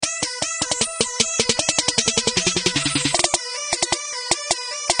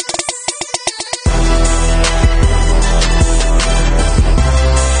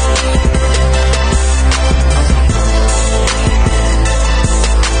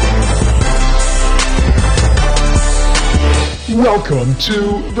Welcome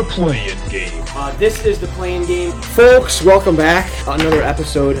to the Play-In Game. This is the Play-In Game. Folks, welcome back. Another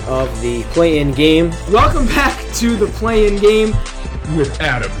episode of the Play-In Game. Welcome back to the Play-In Game. With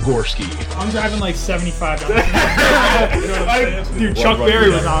Adam Gorski. I'm driving like 75 down the street. Dude, Chuck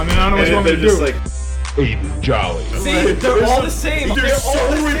Berry was on, man. I don't know what you want me to do. Like Aiden Jolly. See, they're all the same. They're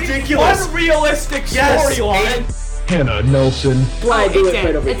so ridiculous. Unrealistic storyline. Hannah Nelson. Why do it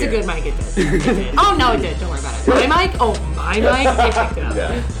right over It's here? a good mic, it did. Oh, no, it did. Don't worry about it. My mic? Oh, my mic? It picked it up.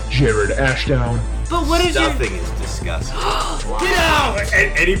 Yeah. Jared Ashdown. But what is Stuffing is disgusting. Get out!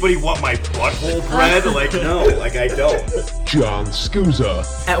 Anybody want my butthole bread? Like, no, like I don't. John Scusa.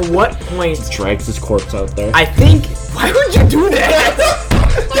 At what point Drags his corpse out there. I think... Why would you do that?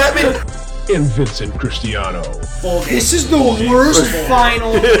 And Vincent Cristiano. This is the worst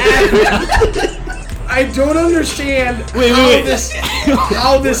final ever. I don't understand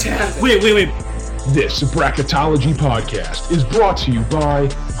how this happened. Wait. This Bracketology podcast is brought to you by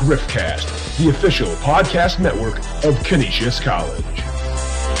Griffcast, the official podcast network of Canisius College.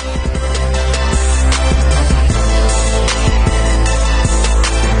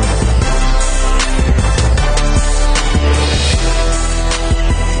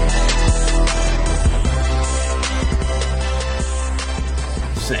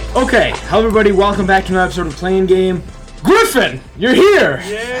 Okay, hello everybody, welcome back to another episode of Play-In Game. Griffin, you're here!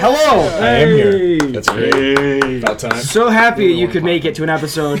 Hello! I am here. That's great. About time. So happy you could make it to an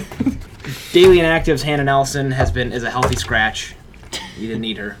episode. Daily Inactive's Hannah Nelson is a healthy scratch. You didn't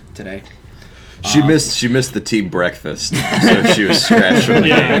need her today. She missed the team breakfast, so she was scratched from the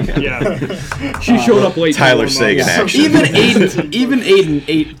game. Yeah. She showed up late. Tyler Sagan action. Even Aiden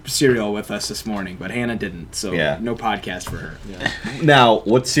ate cereal with us this morning, but Hannah didn't, so Yeah. no podcast for her. Now,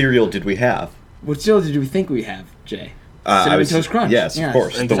 what cereal did we have? What cereal did we think we have, Jay? I Cinnamon was- Toast Crunch. Yes, of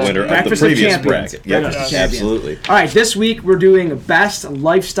course. Exactly. The winner of the Breakfast of previous Champions. bracket. Yep, Breakfast of Champions. absolutely. All right, this week we're doing best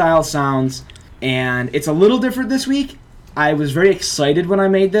lifestyle sounds, and it's a little different this week. I was very excited when I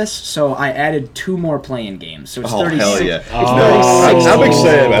made this, so I added 2 more Play-In games. So it's Oh, 36. hell yeah. It's 36 I'm teams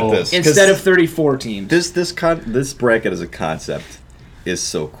excited about this. 'cause instead of 34 teams. this bracket as a concept is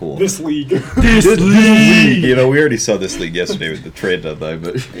so cool. This league. This league. You know, we already saw this league yesterday with the trade deadline,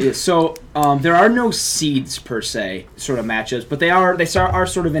 but Yeah, so there are no seeds per se, sort of matchups, but they are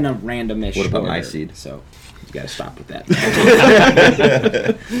sort of in a randomish. What about order. my seed? So you gotta stop with that.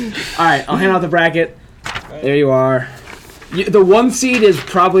 All right, I'll hand out the bracket. There you are. The 1 seed is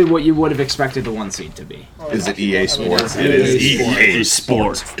probably what you would have expected the 1 seed to be. is it EA Sports? It It is is EA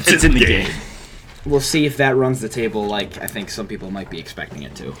Sports. It's in the game. We'll see if that runs the table like I think some people might be expecting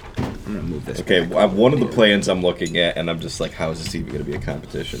it to. I'm gonna move this. Okay, back. one of the plans I'm looking at, and I'm just like, how is this even going to be a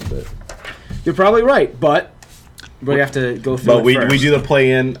competition? But You're probably right, but we have to go through. we first. do the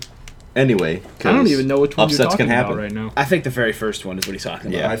play-in anyway. I don't even know which one you're upsets talking can happen. about right now. I think the very first one is what he's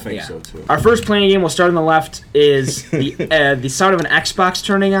talking Yeah, about. I think so, too. Our first Play-In game, we'll start on the left, is the sound of an Xbox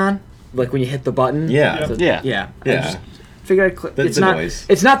turning on, like when you hit the button. Yeah. So- Yeah. yeah. Yeah. I just figured I'd click. The It's not. noise.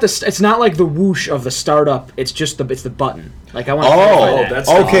 It's not the. It's not like the whoosh of the startup. It's just the. It's the button. Like I want to clarify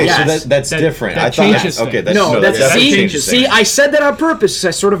that. Okay, Yes. so that's That- different. that I thought changes okay, things. that's No, that's that see. changes See, things. I said that on purpose because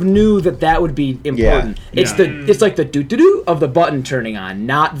I sort of knew that would be important. It's Yeah. it's like the doo doo doo of the button turning on,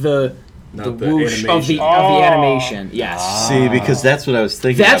 not the whoosh of the animation. Yes. See, because that's what I was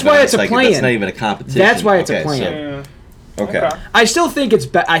thinking. That's of, and why I it's was a like, play-in. That's not even a competition. That's why it's a Okay, play-in. so- Okay. I still think it's.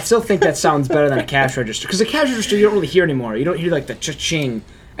 I still think that sounds better than a cash register because a cash register you don't really hear anymore. You don't hear like the cha-ching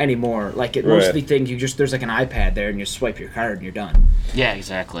anymore. Like most of the things, there's like an iPad there and you swipe your card and you're done. Yeah,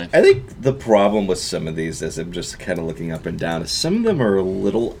 exactly. I think the problem with some of these, as I'm just kind of looking up and down, is some of them are a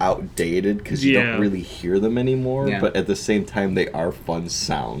little outdated because you Yeah. don't really hear them anymore. Yeah. But at the same time, they are fun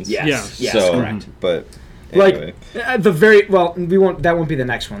sounds. Yes. Yeah. Yes. So, Correct. But anyway. Like the very well, we won't. That won't be the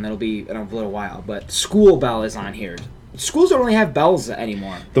next one. That'll be in a little while. But school bell is on here. Schools don't really have bells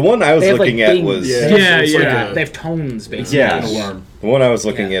anymore. The one I was They have, looking like, at dings. was Yeah. They have tones basically. Yeah. Yeah. The one I was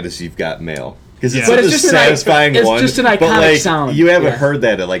looking at is You've Got Mail. Because it's Yeah. such But a it's just satisfying it's one. just an but iconic like, sound. You haven't Yeah. heard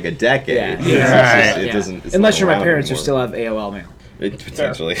that in like a decade. Yeah. It's Yeah. just- it Yeah. doesn't. It's Unless not you're my around parents who anymore. still have AOL mail.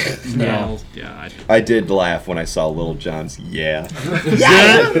 Potentially. No. Yeah. I did laugh when I saw Little John's yeah.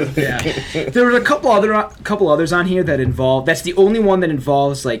 Yeah. There were a couple others on here that involve. That's the only one that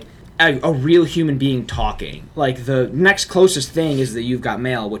involves like a real human being talking. Like the next closest thing is the You've Got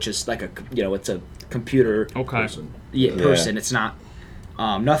Mail, which is like it's a computer Okay. person. It's not.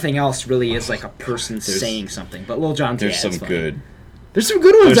 Nothing else really is like a person saying something. But Lil Jon, There's some good. There's some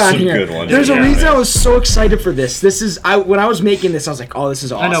good ones There's on some here. good ones. There's a Yeah, reason man. I was so excited for this. This is when I was making this, I was like, "Oh, this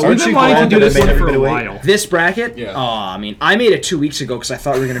is awesome." I know. We've Aren't been you wanting to glad do that this it made one for a everybody while. This bracket? Yeah. Oh, I mean, I made it 2 weeks ago because I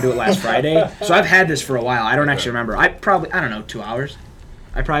thought we were gonna do it last Friday. So I've had this for a while. I don't actually remember. I don't know, 2 hours.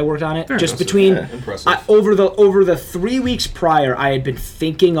 I probably worked on it just between Impressive. over the 3 weeks prior. I had been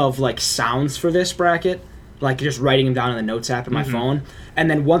thinking of like sounds for this bracket, like just writing them down in the notes app in my phone. And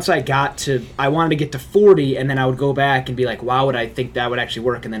then once I wanted to get to 40, and then I would go back and be like, wow, would I think that would actually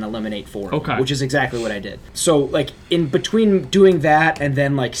work, and then eliminate 4. Okay. Which is exactly what I did. So like in between doing that and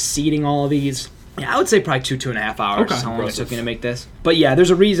then like seeding all of these. Yeah, I would say probably 2.5 hours Okay. is how long it took me to make this. But yeah, there's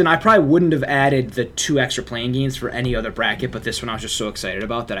a reason I probably wouldn't have added the 2 extra playing games for any other bracket, but this one I was just so excited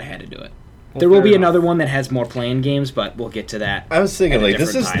about that I had to do it. There will fair be enough. another one that has more playing games, but we'll get to that. I was thinking, At a like,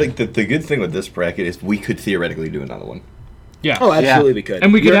 this is different time. the good thing with this bracket is we could theoretically do another one. Yeah. Oh, absolutely we could.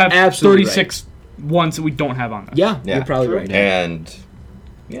 And we could You're have absolutely 36 ones that we don't have on this. Right. Yeah, Yeah. you're probably right. And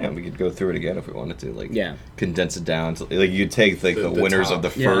yeah, we could go through it again if we wanted to. Like, Yeah. condense it down to like you'd take like the winners top.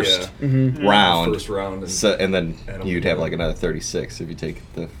 of the Yeah. first Mm-hmm. round, First round. and then add 'em you'd have together. like another 36 if you take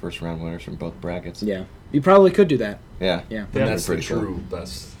the first round winners from both brackets. Yeah, you probably could do that. Yeah. Yeah. And that's the pretty cool. true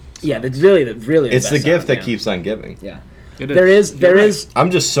best. Yeah, that's really It's the best gift out, that yeah. keeps on giving. Yeah, It there is. I'm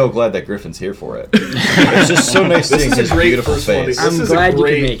just so glad that Griffin's here for it. It's just so nice This seeing is a his great beautiful first one. face. This I'm is glad a you could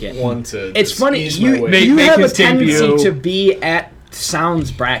great make it. one to It's just funny. ease You my way. Make have a his tendency debut. to be at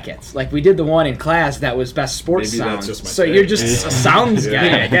sounds brackets. Like we did the one in class that was best sports Maybe that's sounds. just my So thing. you're just a sounds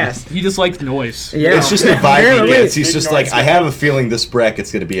guy, I guess. He just likes noise. Yeah, It's just the vibe he Apparently. gets. He's just like, I have a feeling this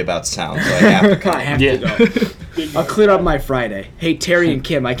bracket's going to be about sound, so I have to come. I have to go. I'll clear up my Friday. Hey, Terry and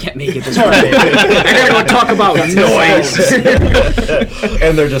Kim, I can't make it this Friday. I gotta go talk about noise.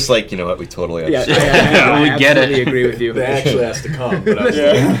 And they're just like, you know what, we totally Yeah, understand. I We get it. absolutely agree with you. They actually has to come. But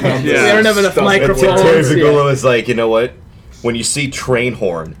We don't have enough And microphones. Terry Yeah. Pagula is like, you know what? When you see train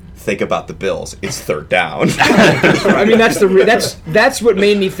horn, think about the Bills. It's third down. I mean, that's what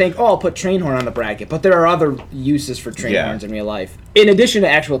made me think, oh, I'll put train horn on the bracket. But there are other uses for train Yeah. horns in real life, in addition to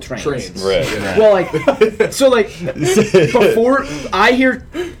actual trains. Trains. Right. Yeah. Well, like, so like, before I hear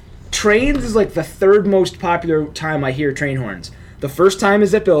trains is like the third most popular time I hear train horns. The first time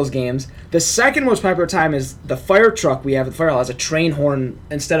is at Bills games. The second most popular time is the fire truck we have at the fire hall has a train horn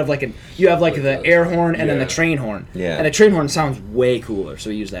instead of you have like the air horn and then the Yeah. train horn. Yeah. And the train horn sounds way cooler,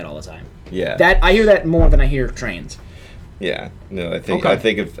 so we use that all the time. Yeah. That I hear that more than I hear trains. Yeah. No, I think Okay. I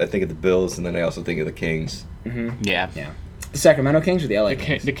think of the Bills, and then I also think of the Kings. Yeah. Yeah. The Sacramento Kings or the LA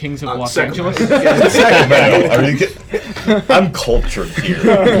Kings? The Kings of Los Sacramento. Angeles. Sacramento. Are you kidding? I'm cultured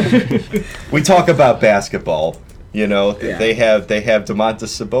here. We talk about basketball. You know, Yeah. they have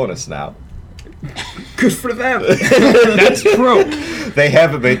Domantas Sabonis now. Good for them. That's true. They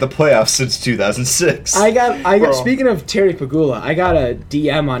haven't made the playoffs since 2006. I got. Speaking of Terry Pagula, I got a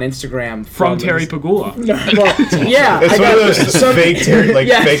DM on Instagram From Terry Pagula. Well, yeah, It's I one got of those some- fake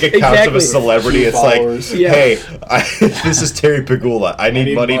Yeah, fake accounts of exactly. a celebrity. Few It's followers. like, Yeah. hey, this is Terry Pagula. I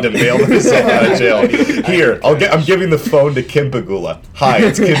need money to bail myself out of jail. Here, I'm giving the phone to Kim Pagula. Hi,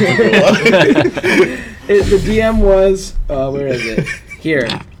 it's Kim Pagula. The DM was where is it? Here.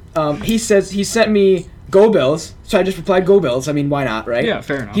 He sent me Go Bills, so I just replied Go Bills. I mean, why not, right? Yeah,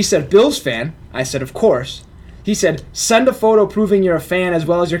 fair enough. He said Bills fan. I said of course. He said send a photo proving you're a fan as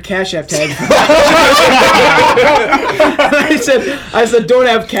well as your Cash App tag. I said don't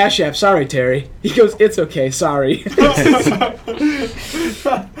have Cash App. Sorry, Terry. He goes it's okay. Sorry.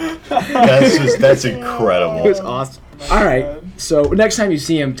 That's incredible. It was awesome. All right. So next time you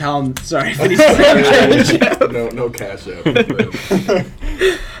see him, tell him sorry. But he's No cash out.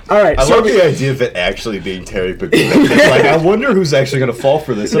 All right. I so love the idea of it actually being Terry Pagula. It's like, I wonder who's actually going to fall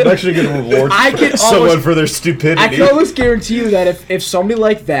for this. I'm actually going to reward I can someone almost- for their stupidity. I can almost guarantee you that if somebody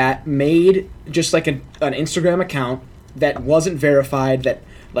like that made just like an Instagram account that wasn't verified, that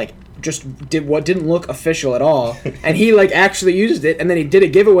like just didn't look official at all, and he like actually used it, and then he did a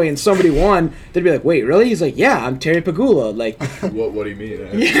giveaway and somebody won, they'd be like, wait, really? He's like, yeah, I'm Terry Pagula. Like, What do you mean?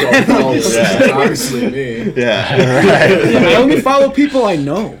 It's obviously me. Yeah. I only follow people I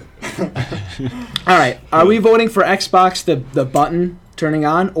know. All right, are we voting for Xbox the button turning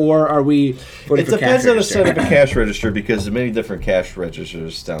on, or are we voting It for depends cash on the register? set of a cash register because many different cash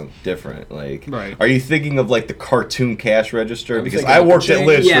registers sound different. Like, Right. are you thinking of like the cartoon cash register? I'm because thinking I of worked at Cha-Ching.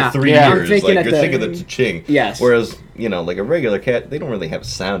 Liz Yeah. for 3 Yeah. I'm years. thinking Like at you're the- thinking of the Cha-Ching. Yes. Whereas like a regular cat, they don't really have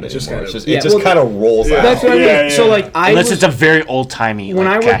sound just anymore. kinda- It just kind of rolls out. That's what I mean. Yeah, So yeah. like Unless it's a very old-timey, when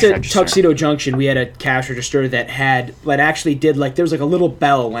I like, worked cash at register. Tuxedo Junction, we had a cash register that actually did like there was like a little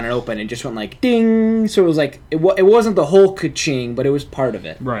bell when it opened. It just went like ding. So it was like it wasn't the whole ka-ching, but it was part of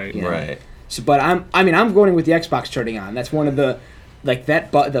it. Right. you know? Right. So, but I'm going with the Xbox turning on. That's one of the like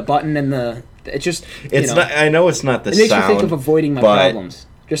that the button and the it just It's not. I know it's not the It makes sound. me think of avoiding my but- problems.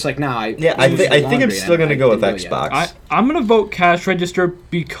 Just like now, I think I'm still gonna go with Xbox. I'm gonna vote cash register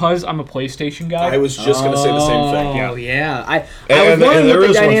because I'm a PlayStation guy. I was just gonna say the same thing. Oh yeah, I was And wondering there what the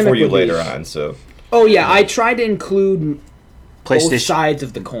is one dynamic for you would be. later on. So Oh yeah, I tried to include both PlayStation, sides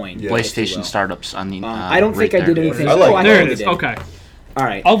of the coin. Yeah. if you PlayStation will. startups on the. I don't think right I did there. anything. I like- oh, I there know it you is. did. Okay. All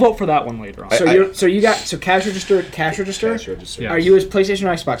right. I'll vote for that one later on. So you got cash register. Cash register. Yeah. Are you as PlayStation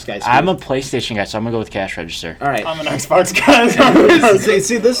or Xbox guys? I'm a PlayStation guy, so I'm gonna go with cash register. All right. I'm an Xbox guy.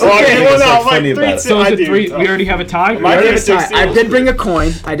 see, this is Okay, the well, thing that's, no, like, like funny three about it. So is it three? We already have a tie. We already have a tie. 16. I did bring a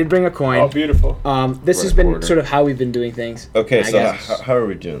coin. Oh, beautiful. This has Right been order. sort of how we've been doing things. Okay, I so guess. how are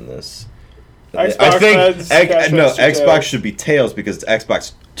we doing this? Xbox I think heads, cash no register, Xbox tails. should be tails because it's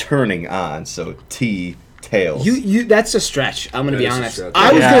Xbox turning on. So T tails. You that's a stretch. I'm gonna That be is a honest. stretch.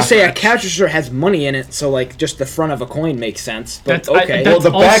 I was Yeah. gonna say a cash register has money in it, so like just the front of a coin makes sense. But That's- okay. well, the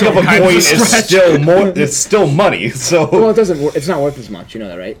back also of a kind of coin a is stretch. still more. It's still money. So well, it doesn't. It's not worth as much. You know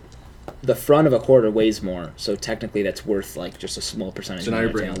that, right? The front of a quarter weighs more, so technically that's worth like just a small percentage. So now of you're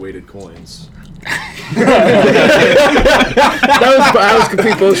the bringing tail. weighted coins. that was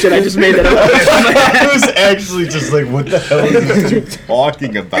complete bullshit. I just made that up. I was actually just like, what the hell is this dude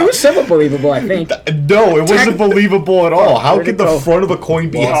talking about? It was somewhat believable, I think. No, it wasn't believable at all. How Where'd could it the go? front of a coin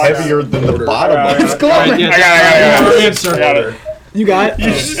be heavier than the bottom of it? Alright, yes. I got it. You got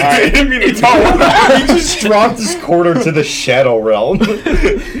it. He just dropped his quarter to the shadow realm.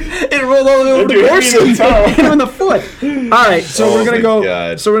 It rolled all over the horse. Hit him in the foot. All right, so Oh we're gonna my go.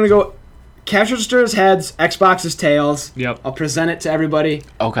 God. So we're gonna go. Cash registers heads, Xbox's tails. Yep. I'll present it to everybody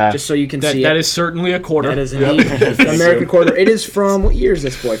Okay. just so you can see That it. is certainly a quarter. That is indeed the American quarter. It is from what year is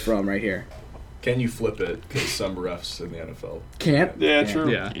this boy from right here? Can you flip it? Because some refs in the NFL. Can't. Yeah,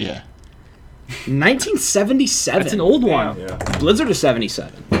 true. Yeah. Yeah. 1977. That's an old one. Yeah. Blizzard of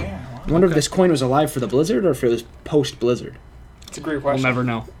 77. I wonder if this coin was alive for the Blizzard or if it was post Blizzard. It's a great We'll question. never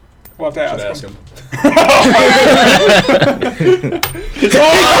know. We'll have to Should ask ask him. him.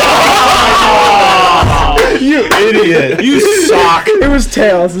 You idiot. You suck. It was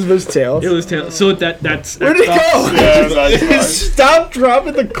tails. It was tails. It was so that's Where'd it go? Yeah, that's Stop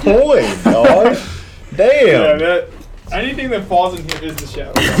dropping the coin, dog. Damn. Yeah, that anything that falls in here is the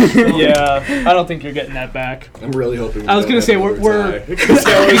shadow. Yeah, I don't think you're getting that back. I'm really hoping. I was gonna say, we're-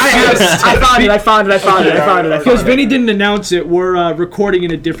 I found it. Because Vinny didn't announce it, we're recording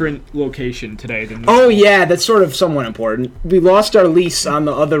in a different location today than Oh yeah, that's sort of somewhat important. We lost our lease on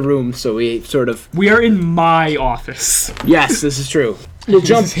the other room, so we sort of. we are in my office. Yes, this is true. We'll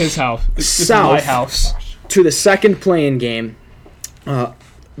jump This is his house. This is south. my house. to the second playing game.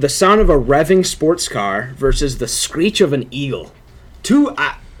 The sound of a revving sports car versus the screech of an eagle. Two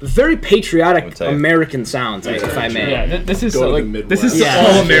very patriotic tell you. American sounds, if I may. Yeah, this is Go to the like this is Midwest. the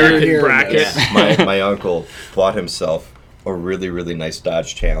Yeah. all-American Here, bracket. My uncle bought himself a really, really nice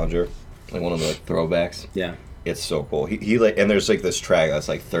Dodge Challenger, like one of the throwbacks. Yeah. It's so cool. He like, and there's like this track that's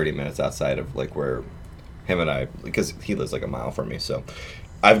like 30 minutes outside of like where him and I, because he lives like a mile from me, so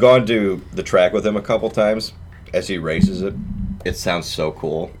I've gone to the track with him a couple times as he races it. It sounds so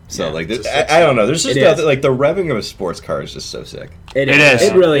cool. So Yeah, like, it's I don't know. There's just It is. nothing, like the revving of a sports car is just so sick. It It is. is.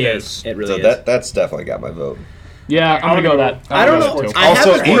 It really It is. is. It really So is. that's definitely got my vote. Yeah, I'm gonna go that. I don't know. I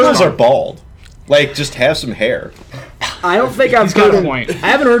Also, haven't eagles heard- are bald. Like, just have some hair. I don't think I've got heard a an, point. I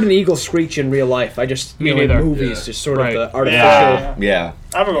haven't heard an eagle screech in real life. I just Me in neither. movies, Yeah. just sort Right. of the artificial. Yeah. Yeah.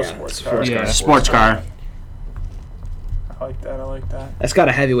 I'm gonna go Yeah, sports car. Yeah. Sports car. I like that. I like that. That's got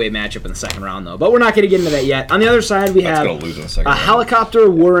a heavyweight matchup in the second round, though. But we're not going to get into that yet. On the other side, we That's have gonna lose in a second. a round. helicopter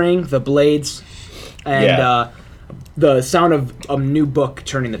whirring the blades, and Yeah. the sound of a new book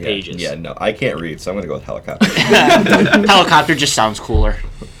turning the Yeah, pages. Yeah, no, I can't read, so I'm gonna go with helicopter. Helicopter just sounds cooler.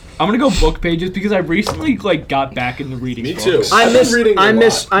 I'm gonna go book pages because I recently got back into reading Me books. too. I I've miss. been reading I a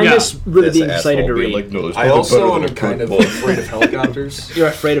miss. lot. I Yeah. miss really This being excited asshole to being read. like, no, there's I nothing also better am than a kind good of book. afraid of helicopters. You're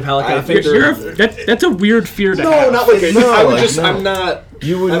afraid of helicopters. think they're- That's a weird fear to No, have. not like No, I would like, just. no. I'm not.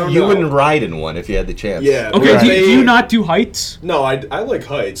 You I would don't you know. wouldn't ride in one if you had the chance. Yeah. Okay, Right. do you not do heights? No, I like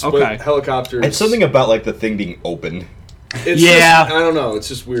heights, Okay. but helicopters. It's something about like the thing being open. It's Yeah. just, I don't know. It's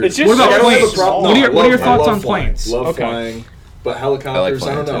just weird. It's just What about Like, I don't have planes? a problem. What are No, your- I what are your love- thoughts I love on flying. planes? Love Okay. flying, but helicopters. I,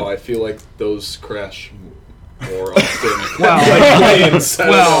 flying, don't know. too. I feel like those crash. or Austin.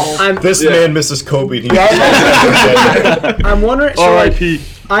 Well, I'm, This man misses Kobe. I'm wondering. So like, R.I.P.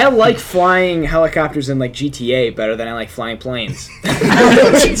 I like flying helicopters in like GTA better than I like flying planes.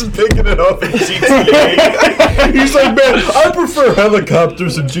 He's picking it up in GTA. He's like, man, I prefer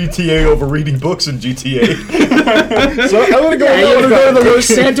helicopters in GTA over reading books in GTA. So I'm gonna go. Yeah, you wanna go to the Los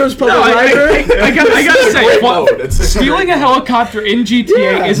Santos Public Library? I gotta say, mode. It's a stealing a helicopter in GTA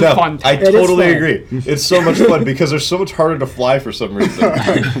Yeah. is a fun I time. It is totally fun. agree. It's so much fun because they're so much harder to fly for some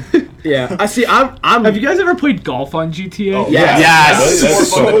reason. Yeah, I see. I'm. Have you guys ever played golf on GTA? Oh, Yeah. Yes.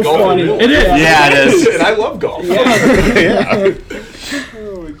 It's more fun than golf. funny. It is. Yeah, it is. And I love golf.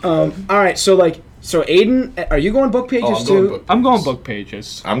 All right, so Aiden, are you going book pages Oh, I'm too? going book. I'm going book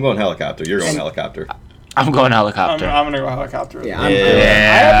pages. I'm going helicopter. You're going helicopter. I'm going I'm helicopter. gonna go helicopter. Yeah, I'm I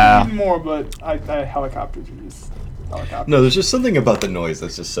Yeah. have more, but I helicopters are just helicopter. No, there's just something about the noise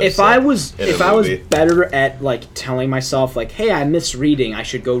that's just so. If sick I was in a if I was movie. better at like telling myself like, hey, I miss reading, I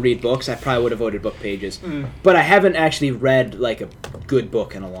should go read books, I probably would have voted book pages. But I haven't actually read like a good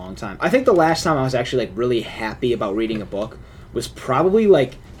book in a long time. I think the last time I was actually like really happy about reading a book was probably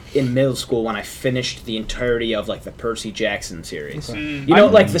like in middle school when I finished the entirety of like the Percy Jackson series. You know,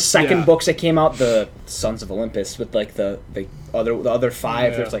 like the second yeah. books that came out, the Sons of Olympus, with like the other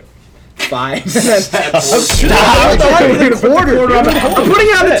five. Yeah. There's like five. I'm putting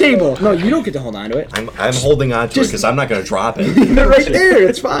it on the table. No, you don't get to hold on to it. I'm holding on to it Just- because I'm not going to drop it. Right there,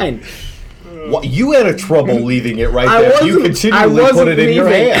 it's fine. What, you had a trouble leaving it right I there. wasn't. You I continually wasn't put it in leaving. your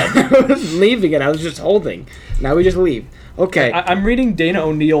hand. I wasn't leaving it. I was just holding. Now we just leave. Okay. I'm reading Dana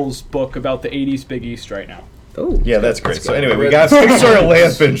O'Neill's book about the 80s Big East right now. Oh. Yeah, that's great. So anyway, we got Pixar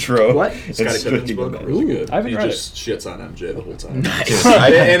Lamp intro. What? And Scotty Pippen's Stricken book, Gourmet. really good. I haven't he read just shits on MJ the whole time. And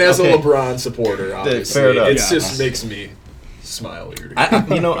And as a LeBron supporter, obviously, fair enough. it Yeah. just makes me smile ear to ear.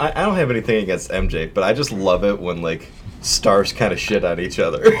 I don't have anything against MJ, but I just love it when like stars kind of shit on each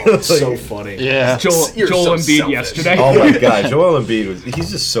other. Like, So funny. Yeah. Joel You're Joel so Embiid selfish. yesterday. oh my god, Joel Embiid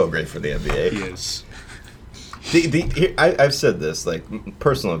he's just so great for the NBA. He is. I've said this, like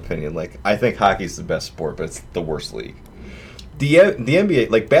personal opinion, like I think hockey's the best sport, but it's the worst league. The NBA,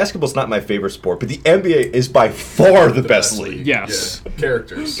 like basketball's not my favorite sport, but the NBA is by far the best league Yes. Yeah.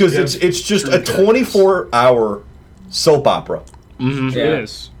 Characters. because Yeah. it's just True a characters. 24-hour soap opera. It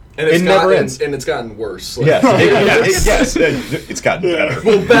is. And it's It never ends. And it's gotten worse. Like, Yes, it's gotten better.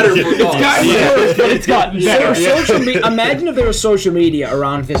 Well, better for us. It's gotten better. Imagine if there was social media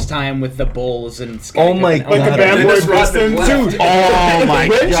around this time with the Bulls and Sky Oh my Pippen. God. the bad Dennis boy Rodman Pistons. left. Oh my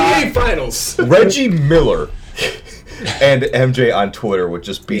NBA god. Finals. Reggie Miller and MJ on Twitter would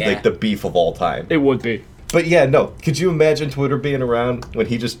just be Yeah. like the beef of all time. It would be. But yeah, no. Could you imagine Twitter being around when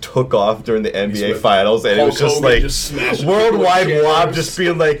he just took off during the NBA with Finals and it was Hulk just Hogan like just smashing worldwide people with mob chairs. just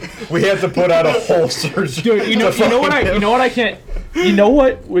being like, we have to put out a whole surge. Dude, you know what I can't. You know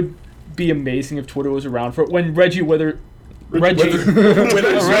what would be amazing if Twitter was around for it? When Reggie Elite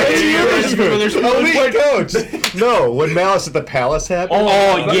coach. No, when Malice at the Palace happened.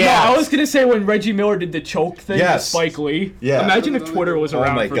 Oh yeah. I was gonna say when Reggie Miller did the choke thing with Yes. Spike Lee. Yeah. Imagine if Twitter was Oh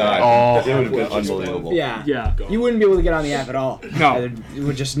around my for god, that. it would have been unbelievable. Yeah. Yeah. You wouldn't be able to get on the app at all. No. It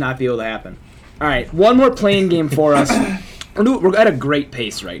would just not be able to happen. All right, one more playing game for us. We're at a great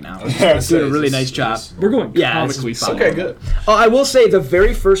pace right now. Doing a really nice job. We're going Yeah, this comically is slow. Okay, good. Oh, I will say the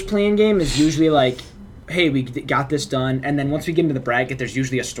very first playing game is usually like, hey, we got this done, and then once we get into the bracket, there's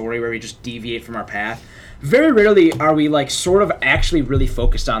usually a story where we just deviate from our path. Very rarely are we like sort of actually really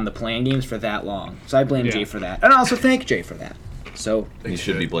focused on the playing games for that long. So I blame Yeah. Jay for that, and I also thank Jay for that. So You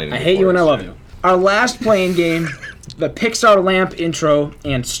should be blaming I me hate for you and it. I love you. Our last playing game, the Pixar Lamp intro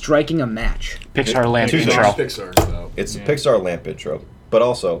and striking a match. Pixar Lamp Two intro. Pixar, so. It's the Pixar Lamp intro, but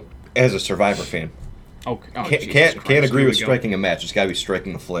also as a Survivor fan, Okay. Oh, can't Jesus can't, Christ, can't agree here with we go. striking a match. It's got to be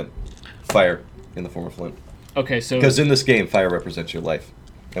striking the flint, fire in the form of flint. Okay, so Because in this game, fire represents your life,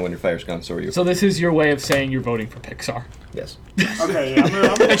 and when your fire's gone, so are you. so this is your way of saying you're voting for Pixar. Yes. Okay, yeah,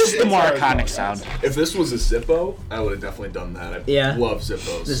 I'm It's just the more iconic sound. If this was a Zippo, I would have definitely done that. I Yeah. love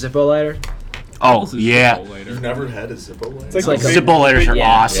Zippos. The Zippo lighter. Oh yeah. You've never had a Zippo light? It's like a, Zippo lighters are Yeah.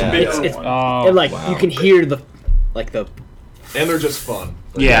 awesome. Yeah. it's Oh. and like Wow. you can hear the And they're just fun.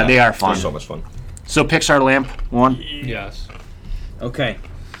 Like, Yeah, they are They're fun. so much fun. So Pixar Lamp one. Yes. okay.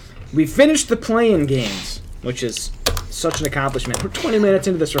 We finished the playing games, which is such an accomplishment. We're 20 minutes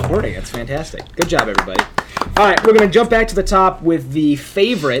into this recording. It's fantastic. Good job, everybody. All right, we're gonna jump back to the top with the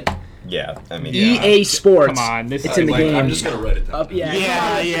favorite Yeah, I mean, EA Sports. Come on, this It's is in the like, game. I'm just gonna write it down.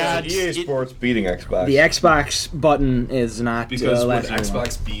 Yeah. EA Sports beating Xbox. The Xbox button is not Because would lasting long.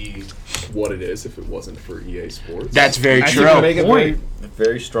 Xbox be what it is if it wasn't for EA Sports. That's very Actually, true. You make a very, Point.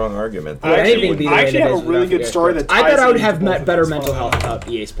 very strong argument. I anything would be the way actually it have is a really without good EA story Sports. that I ties thought I would into have both of better these. mental health without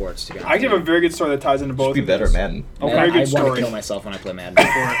EA Sports. To be honest. I actually have a very good story that ties into both. Be of better, these. Madden. A Man, very I good want to story. kill myself when I play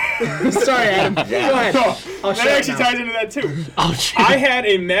Madden. Sorry, Adam. Go ahead. No, I'll that shut up actually now. ties into that too. Oh, shit. I had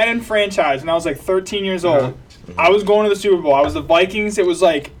a Madden franchise when I was like 13 years old. Uh-huh. I was going to the Super Bowl. I was the Vikings. It was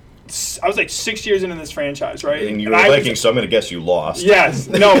like I was like 6 years into this franchise, right? And you were I was- Vikings, so I'm going to guess you lost. Yes.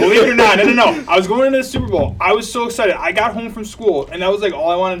 No, believe it or not. No. I was going into the Super Bowl. I was so excited. I got home from school, and that was like all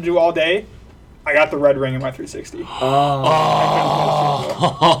I wanted to do all day. I got the red ring in my 360.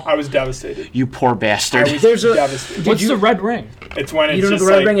 I was devastated. You poor I bastard. was There's a- devastated. What's the red ring? It's when it's You don't know just the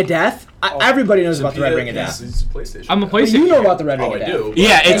Red like, Ring of Death? Everybody knows about the Red Ring of Yes, Death. it's a PlayStation. I'm a But PlayStation. you know about the Red Ring Oh, of I Death. do.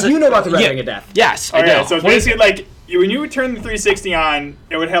 Yeah, it's And you know about the Red yeah. Ring of Death. Yes, I Okay, know. so it's basically like when you would turn the 360 on,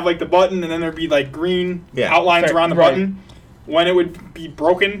 it would have like the button, and then there'd be like green Yeah. outlines Fair, around the right. button. When it would be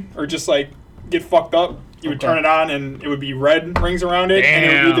broken or just like get fucked up, you would turn it on, and it would be red rings around it, and it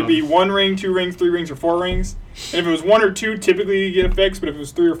would either Damn. be 1 ring, 2 rings, 3 rings, or 4 rings. And if it was 1 or 2, typically you get it fixed, but if it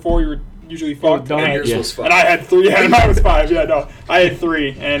was 3 or 4, you were usually fucked. done. And, Yours Yeah. was fun. and I had 3. Yeah, mine was 5. Yeah, no, I had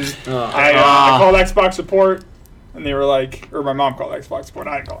 3, and I called Xbox support. And they were like, or my mom called Xbox support.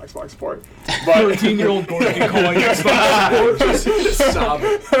 I didn't call Xbox support. But 13-year-old Gordon calling Xbox. Just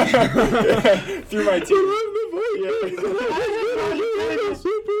sobbing. through my team.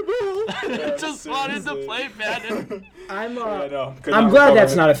 Just wanted to play Madden. I'm I'm I'm glad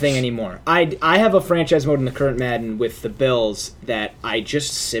that's not a thing anymore. I have a franchise mode in the current Madden with the Bills that I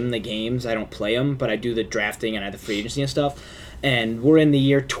just sim the games. I don't play them, but I do the drafting and I have the free agency and stuff. And we're in the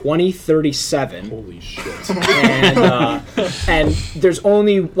year 2037. Holy shit. And there's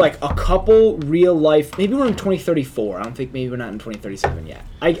only like a couple real life. Maybe we're in 2034. I don't think maybe we're not in 2037 yet.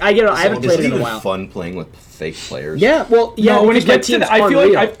 I get it. I haven't Is played it it in a even while. fun playing with fake players? Yeah, well, yeah. No, when it because my gets to team's that, I feel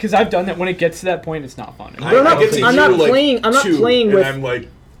unreal. like because I've done that. When it gets to that point, it's not fun. I'm not- I get to I'm not year, like, playing- I'm not 2, playing and with- I'm like,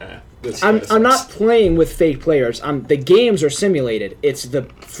 this I'm kinda not sucks. playing with fake players. The games are simulated. It's the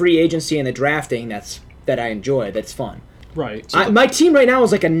free agency and the drafting that I enjoy. That's fun. Right. My team right now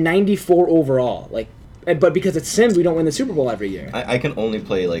is like a 94 overall. Like, but because it's Sims, we don't win the Super Bowl every year. I can only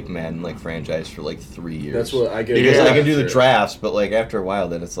play like Madden like franchise for like 3 years. That's what I get. Because Yeah. I can do the Sure. drafts, but like after a while,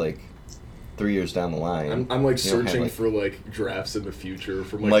 then it's like 3 years down the line. I'm like you don't have, searching like- for like drafts in the future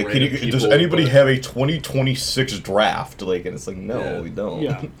from like, Like, can random does people, anybody but- have a 2026 draft? Like, and it's like, no, Yeah. we don't.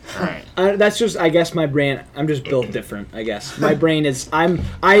 Yeah. That's just, I guess, my brain. I'm just built different. I guess my brain is. I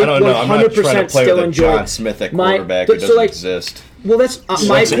I don't know. I'm not 100% trying to play still with a enjoy John Smith at my- quarterback but- who so, doesn't like, exist. Well, that's my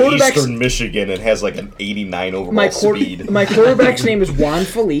Lives in quarterback's. Eastern Michigan and has like an 89 overall speed. My quarterback's name is Juan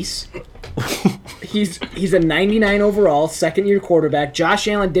Felice. He's a 99 overall, second-year quarterback. Josh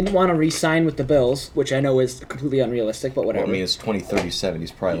Allen didn't want to re-sign with the Bills, which I know is completely unrealistic, but Well, whatever. I mean, it's 2037.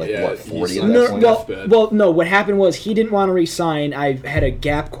 He's probably like, Yeah, what, 40 he's at not- that No, point? well, bad. well, no. What happened was he didn't want to re-sign. I had a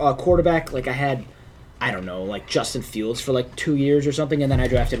gap quarterback. Like I had, I don't know, like Justin Fields for like 2 years or something, and then I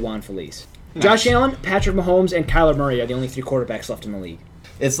drafted Juan Felice. Josh Allen, Patrick Mahomes, and Kyler Murray are the only 3 quarterbacks left in the league.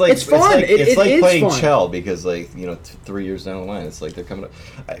 It's like It's fun. It It's like is playing fun. Chell because, like, 3 years down the line, it's like they're coming up.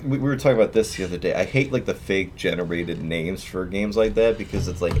 We were talking about this the other day. I hate like the fake generated names for games like that because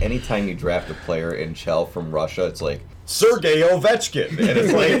it's like anytime you draft a player in Chell from Russia, it's like Sergei Ovechkin, and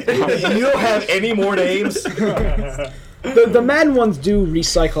it's like you don't have any more names. The Madden ones do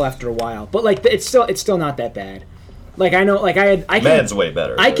recycle after a while, but like it's still not that bad. Like I know, like I can. Madden's way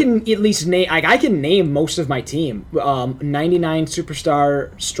better. I but- can at least name. I can name most of my team. 99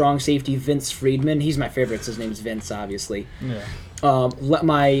 superstar strong safety Vince Friedman. He's my favorite. His name's Vince, obviously. Yeah.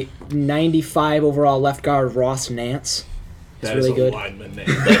 My 95 overall left guard Ross Nance. That really is a good. lineman name.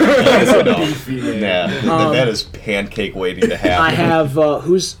 That is a beefy name. Yeah, that is pancake waiting to happen. I have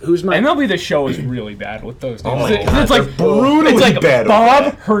who's my MLB The Show is really bad with those names. Oh my It's God, like they're brutally It's like bad with Bob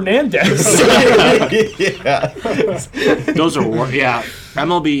that. Hernandez. Yeah. Those are yeah.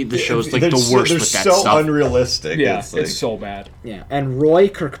 MLB The Show's like They're the worst they're with that so stuff. unrealistic. Yeah, it's, like, it's so bad. yeah, and Roy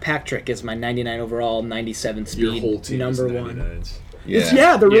Kirkpatrick is my 99 overall, 97 Your speed whole team number is 1. 99s.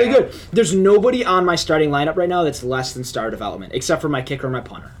 Yeah, they're really Yeah. good. There's nobody on my starting lineup right now that's less than star development, except for my kicker and my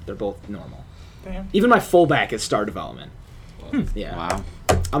punter. They're both normal. Damn. Even my fullback is star development. Yeah, Wow.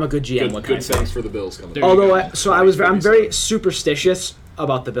 I'm a good GM. Good, what can I good say? things for the Bills coming. There up. you Although, go. I'm very superstitious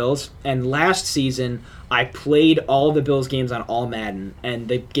about the Bills, and last season I played all the Bills games on all Madden, and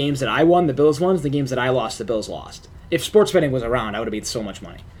the games that I won, the Bills won. The games that I lost, the Bills lost. If sports betting was around, I would have made so much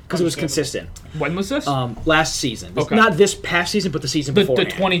money because it was consistent. When was this? Last season, Okay. not this past season, but the season the before.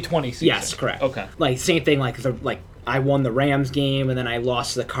 2020 season. Yes, correct. Okay. Like same thing. Like I won the Rams game, and then I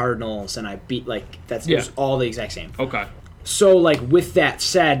lost to the Cardinals, and I beat it was all the exact same. Okay. So, like, with that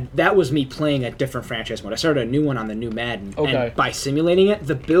said, that was me playing a different franchise mode. I started a new one on the new Madden. Okay. And by simulating it,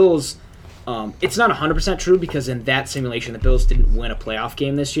 the Bills, it's not 100% true because in that simulation, the Bills didn't win a playoff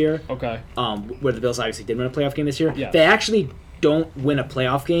game this year. Okay. Where the Bills obviously did win a playoff game this year. Yeah. They actually don't win a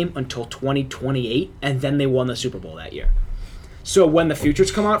playoff game until 2028, and then they won the Super Bowl that year. So when the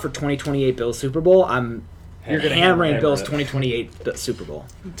futures come out for 2028 Bills Super Bowl, I'm hammering Bills 2028 Super Bowl.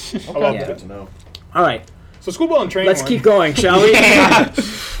 I love Yeah. that. To know. All right. So school bell and train Let's horn. keep going, shall we?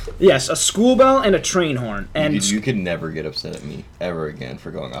 Yes, a school bell and a train horn. And You could never get upset at me ever again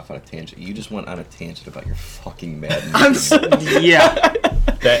for going off on a tangent. You just went on a tangent about your fucking Madden. Yeah.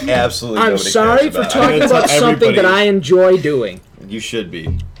 That absolutely. I'm nobody sorry cares for about. talking I'm gonna about tell something that I everybody. enjoy doing. You should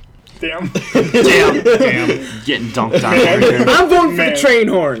be. Damn. Damn. Getting dunked on over here. I'm voting for Man. the train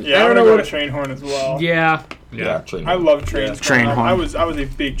horn. Yeah, I don't know go what. to train horn as well. Yeah. Train I love trains. Train growing up. horn. I was a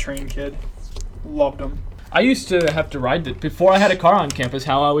big train kid. Loved them. I used to have to ride it before I had a car on campus.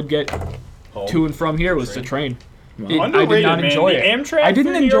 How I would get to and from here was the train. I did Underrated, not man. enjoy the it. Amtrak I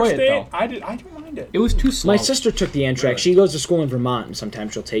didn't through New enjoy York it State, though. I didn't mind it. It was too slow. My sister took the Amtrak. She goes to school in Vermont, and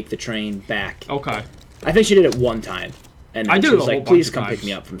sometimes she'll take the train back. Okay. I think she did it one time. And then I did she it was a whole like, please bunch come of pick times.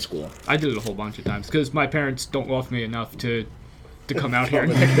 me up from school. I did it a whole bunch of times because my parents don't love me enough to come out here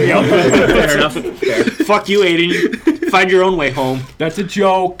and pick me up. Fair enough. Fair. Fuck you, Aiden. Find your own way home. That's a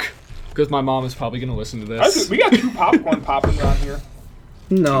joke. Because my mom is probably going to listen to this. We got 2 popcorn popping around here.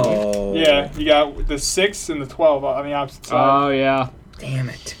 No. Yeah, you got the 6 and the 12 on the opposite side. Oh, yeah. Damn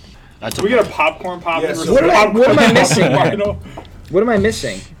it. That's we got a popcorn popping. Yeah, so versus what am I popcorn missing? popping. What am I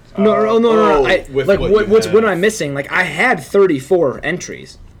missing? No. with Like, what you what had. am I missing? Like, I had 34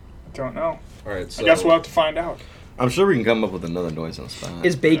 entries. Don't know. All right, so I guess we'll have to find out. I'm sure we can come up with another noise on the spot.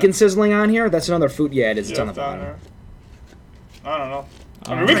 Is bacon sizzling on here? That's another food. Yeah, it is. It's Yeah, on the it's on bottom. there. I don't know.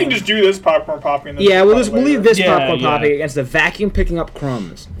 I mean, we can just do this popcorn popping. And then Yeah, pop we'll leave later. this Yeah, popcorn yeah. popping against the vacuum picking up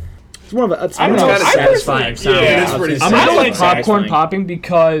crumbs. It's more of a, it's I more don't of know. a I satisfying personally- sound. yeah, it is pretty I'm I going to like like popcorn satisfying. popping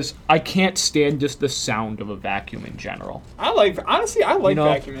because I can't stand just the sound of a vacuum in general. Honestly, I like You know,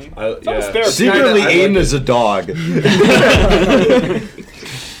 vacuuming. I- It's almost yeah. therapeutic. Secretly, I like Aiden it. is a dog.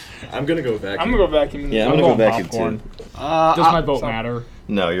 I'm gonna go back. I'm gonna go vacuuming. Yeah, I'm I'm going gonna go vacuum popcorn. too. Does my vote matter?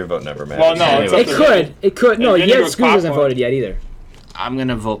 No, your vote never matters. Well, no, it's up It to could. It could. No, Vinny yet goes Scooter hasn't popcorn. voted yet either. I'm going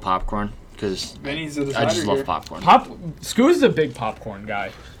to vote popcorn because Vinny's the I just decider love here. popcorn. Scooter's a big popcorn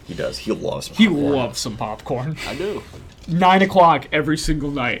guy. He does. He loves He popcorn. loves some popcorn. I do. 9 o'clock every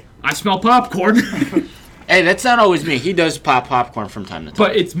single night. I smell popcorn. Hey, that's not always me. He does pop popcorn from time to time.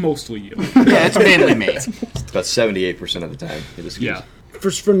 But it's mostly you. Yeah, it's mainly me. About 78% of the time. It is Yeah.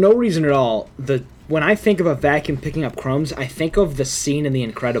 For no reason at all, when I think of a vacuum picking up crumbs, I think of the scene in The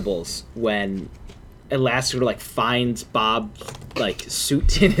Incredibles when Elastigirl like finds Bob's like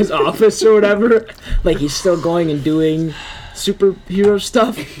suit in his office or whatever. Like he's still going and doing superhero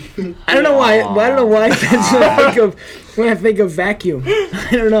stuff. I don't know why. I don't know why that's what I think of when I think of vacuum. I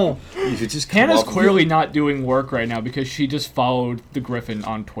don't know. You should just come Hannah's up- clearly not doing work right now because she just followed the Griffin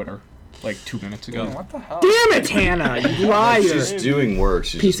on Twitter like 2 minutes ago. What the hell? Damn it, Hannah! You liar. She's doing work.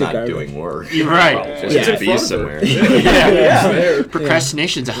 She's Piece just of not garbage. doing work. You're right. She's Yeah. to be somewhere. there.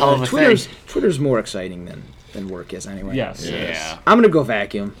 Procrastination's a hell of a Twitter's more exciting than work is anyway. Yes. thing. Yeah. I'm gonna go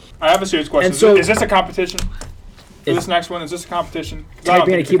vacuum. I have a serious question. And so- is this a competition? For Is- this next one, is this a competition? 'Cause I don't Typing on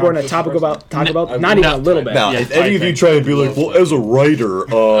think a it's keyboard and a competition topic personally. about Taco Bell. Not even a little bit. Now, Yeah, if any of you try and be like, well, as a writer,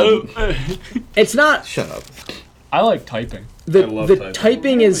 It's not. shut up. I like typing. The love typing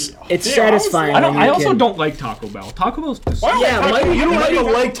typing. is it's Yeah, I was- satisfying. I when you also can- don't like Taco Bell. Taco Bell's Why disgusting. don't Yeah, we- Mighty- You don't have to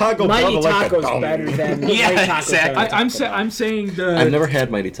like Taco Mighty Bell like Taco's a better than Yeah, Mighty Taco's exactly. better than Taco Bell. I'm saying I've the never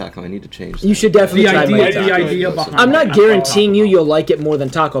had Mighty Taco. I need to change that. You should definitely the try idea Mighty the Taco. idea behind. I'm not it. guaranteeing you'll like it more than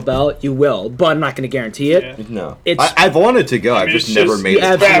Taco Bell. You will, but I'm not going to guarantee it. Yeah. No. It's- I've wanted to go. I've mean, just it's never just- made You it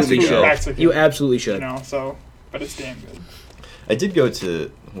to absolutely the should. show. Mexican, You absolutely you should. know, so, but it's damn good. I did go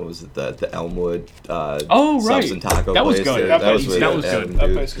to, what was it, the Elmwood Oh, right. subs and taco That was place. good. there. That That was place- really that was good. Dude,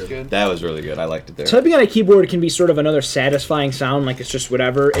 That place is good. That was really good. I liked it there. Typing on a keyboard can be sort of another satisfying sound, like it's just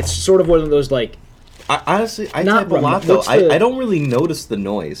whatever. It's sort of one of those like Honestly, I Not type a lot remote. though. What's the- I don't really notice the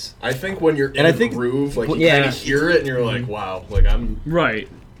noise. I think when you're in And I a think- groove, like you Yeah. kind of hear it and you're like, wow, like I'm. Right.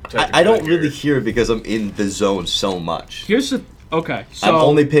 typing I don't back really here. hear it because I'm in the zone so much. Here's the okay. So I'm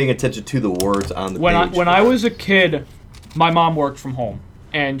only paying attention to the words on the page. when I was a kid, my mom worked from home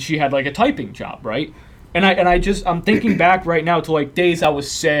and she had like a typing job, right? And I'm thinking back right now to like days I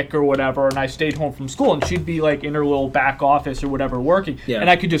was sick or whatever, and I stayed home from school, and she'd be like in her little back office or whatever working, Yeah. and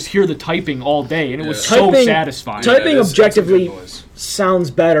I could just hear the typing all day, and it was Yeah. so Typing- satisfying. typing That's a good objectively noise.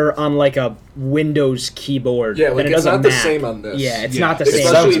 sounds better on like a Windows keyboard. Yeah, like than it it's does a not the Mac. same on this. Yeah, it's Yeah. not the It same.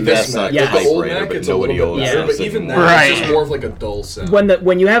 sounds Especially this best Mac. on Yeah. The old typewriter, Mac, but it's a nobody little bit owns better, it, but so even you that, won't. Right. it's just more of like a dull sound.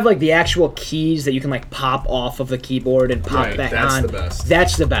 When you have like the actual keys that you can like pop off of the keyboard and pop Right, back that's on, the best.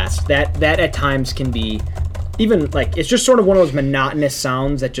 that's the best. That at times can be even like it's just sort of one of those monotonous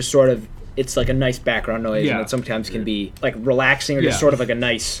sounds that just sort of it's like a nice background noise Yeah. and it sometimes can be like relaxing or Yeah. just sort of like a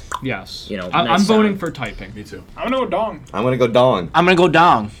nice. Yes. You know, I'm nice voting sound. for typing. Me too. I'm gonna go dong. I'm gonna go dong. I'm gonna go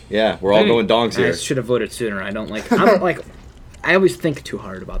dong. Yeah, we're all Hey. going dongs I here. should have voted sooner. I don't like. I'm like. I always think too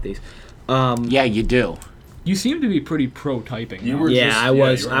hard about these. Yeah, you do. You seem to be pretty pro typing. You though. were Yeah, just- I yeah,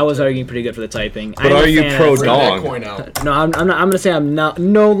 was. you were I was on arguing pretty good for the typing. But I'm a are you fan pro of- Bring that dong? coin out. No, I'm not. I'm gonna say I'm not.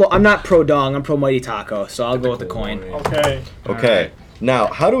 No, I'm not pro dong. I'm pro Mighty Taco. So I'll go with the coin. Okay. Okay. Now,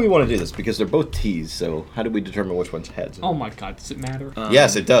 how do we want to do this? Because they're both T's, so how do we determine which one's heads? Oh my God, does it matter?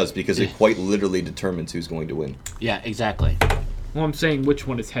 Yes, it does, because it quite literally determines who's going to win. Yeah, exactly. Well, I'm saying which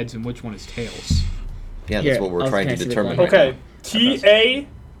one is heads and which one is tails. Yeah, Here, that's what we're I'll trying to pass you the determine. coin. right Okay. now. T-A,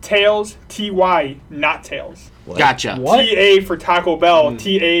 tails, T-Y, not tails. What? Gotcha. What? T-A for Taco Bell,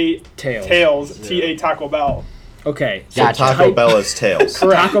 T-A, Tails. tails, T-A Taco Bell. Okay. So Gotcha. Taco Bell is tails.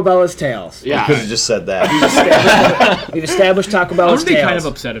 Taco Bell is tails. You could have Yeah. just said that. We've established Taco I Bell is would be kind of tails.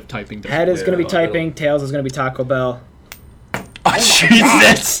 upset if typing doesn't. Head is going to be Yeah, typing. Tails is going to be Taco Bell. Oh,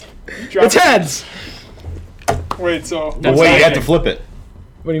 Jesus. Drop It's it. heads. Wait, so. But wait, you have to flip it.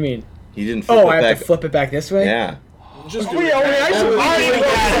 What do you mean? You didn't flip Oh, it I have back. to flip it back this way. Yeah. Just Wait, I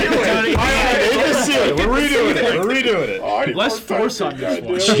should. We're redoing it. We're redoing it. Less force on this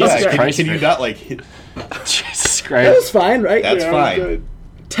one. Jesus Yeah, Christ. can you not like hit? Jesus That Christ. was fine, right? That's Yeah, fine. good.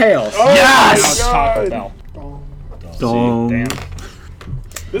 Tails. Oh, Yes! my It's Taco God. Bell. Dong.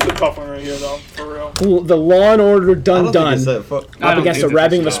 This is a tough one right here, though, for real. Ooh, the Law and Order Dun Dun I up don't against the think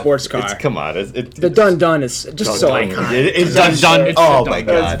revving of a it's- sports car. Come on, it's The Dun Dun is just so iconic. It's Dun Dun. It's Oh the my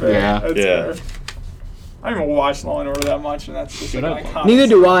Dun Dun. god. Fair. Yeah. That's Yeah. fair. I don't even watch Law and Order that much, and that's just like Good an up. iconic. Neither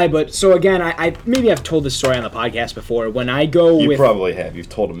do I, but so again, I maybe I've told this story on the podcast before. When I go You with probably have. You've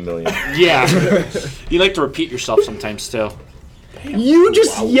told a million. Yeah. You like to repeat yourself sometimes, too. you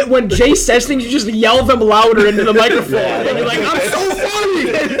just when Jay says things, you just yell them louder into the microphone. And you're like, I'm so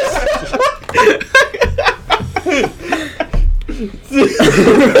funny.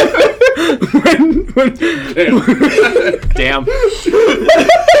 Damn.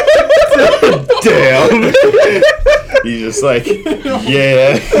 Damn. You just like,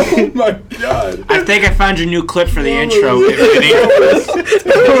 yeah. Oh my god. I think I found your new clip for the intro.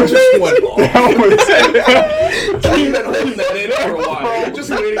 just went off. You've been holding that in for a while. You're just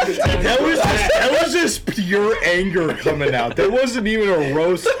waiting to tell That was just pure anger coming out. That wasn't even a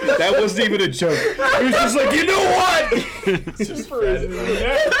roast. That wasn't even a joke. It was just like, you know what? Super easy.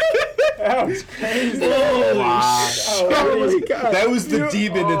 Yeah. That was crazy. That was the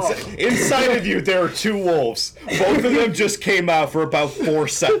demon inside of you. There are two wolves. Both of them just came out for about 4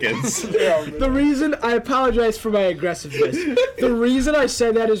 seconds. The reason I apologize for my aggressiveness. The reason I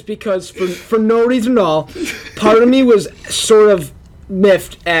said that is because for no reason at all, part of me was sort of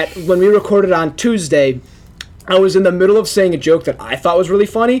miffed at when we recorded on Tuesday. I was in the middle of saying a joke that I thought was really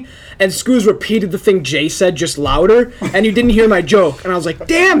funny, and Scoos repeated the thing Jay said just louder, and you didn't hear my joke. And I was like,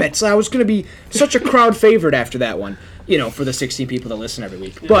 damn it! So I was going to be such a crowd favorite after that one, you know, for the 16 people that listen every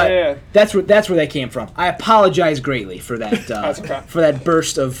week. But Yeah. that's where that came from. I apologize greatly for that okay. for that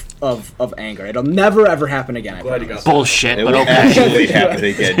burst of anger. It'll never ever happen again. I Glad you promise. got Bullshit, It but will okay. actually happen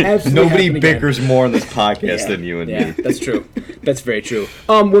again. Absolutely Nobody happen again. bickers more on this podcast than you and Yeah, me. that's true. That's very true.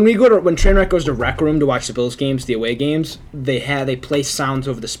 When Trainwreck goes to Rec Room to watch the Bills games, the away games, they play sounds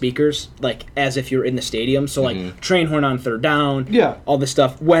over the speakers, like as if you're in the stadium. So like train horn on third down, Yeah. all this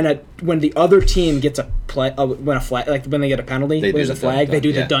stuff. When the other team gets a play, when a flag, like when they get a penalty, They when there's do a the flag, they dun-dun, do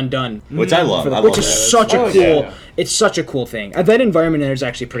yeah. the dun dun. Which I love. I love Which is that. such a Oh, cool. yeah. It's such a cool thing. That environment there is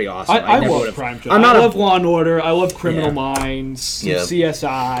actually pretty awesome. I never love would've- Crime Show. I'm I not love Law and Order. I love Criminal Yeah. Minds. Some Yeah.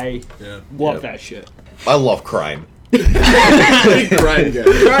 CSI. Yeah. Love Yep. that shit. I love crime. Right,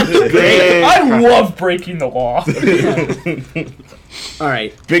 guys. I love breaking the law. All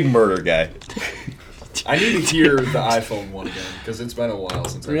right. Big murder guy. I need to hear the iPhone one again because it's been a while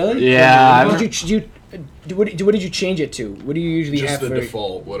since I Really? Yeah. What did what did you change it to? What do you usually just have the for?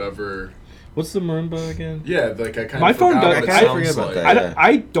 default, whatever. What's the marimba again? Yeah, like I kind My of phone forgot does- what it I sounds forget about like. that. I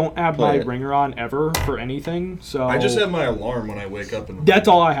I don't have Play my it. ringer on ever for anything, so I just have my alarm when I wake up and that's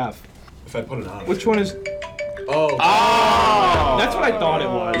all I have. if I put it on. Which one is? Oh. That's what I thought it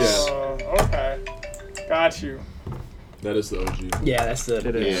was. Yeah. Okay. Got you. That is the OG. Yeah, that's the.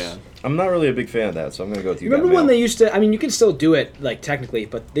 It is. Yeah. I'm not really a big fan of that, so I'm gonna go with you. Remember Got when Mail. they used to? I mean, you can still do it like technically,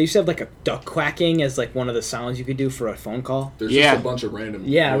 but they used to have like a duck quacking as like one of the sounds you could do for a phone call. There's Yeah. just a bunch of random.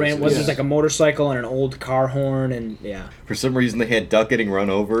 Yeah, voices. was there's like a motorcycle and an old car horn and yeah. For some reason, they had duck getting run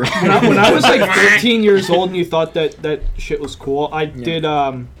over. When I was like 13 years old and you thought that shit was cool, I did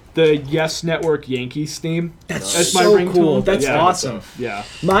the Yes Network Yankees theme. That's my so ringtone. cool. That's Yeah. awesome. Yeah.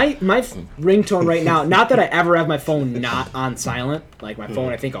 My ringtone right now, not that I ever have my phone not on silent. Like my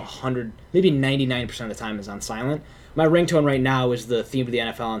phone, I think 100, maybe 99% of the time is on silent. My ringtone right now is the theme to the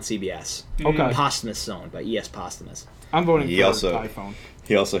NFL on CBS. Okay. Posthumous Zone by E.S. Posthumous. I'm voting He for also- iPhone.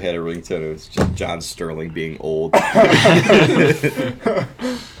 He also had a ringtone. It was just John Sterling being old.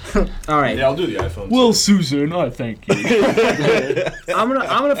 All right, Yeah, I'll do the iPhone. Well, Susan, I thank you. I'm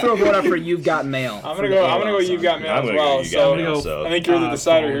gonna throw a vote out for You've Got Mail. I'm gonna go. You've got mail I'm as gonna well. go. You got mail. So So I think you're the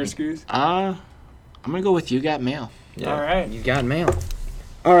decider phone. here, Scoos. I'm gonna go with You Got Mail. Yeah. All right. You've Got Mail.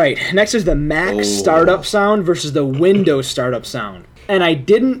 All right, next is the Mac startup sound versus the Windows startup sound. And I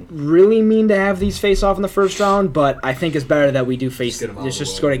didn't really mean to have these face off in the first round, but I think it's better that we do face. get 'em out of Let's the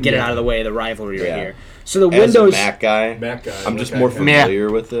just way. go to get it out of the way. The rivalry right Yeah. here. So the As Windows. a Mac guy, Mac guy. I'm what just guy more can- familiar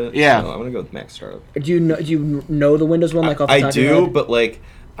with it. Yeah. So I'm gonna go with Mac Startup. Do you know the Windows one like off the I top of your do, head? but like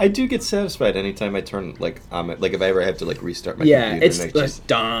I do get satisfied anytime I turn like on it. Like if I ever have to like restart my Yeah, computer, it's and like, just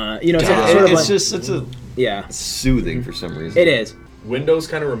dun. You know, it's Dun. like sort of it's like just it's a yeah, soothing for some reason. it is. Windows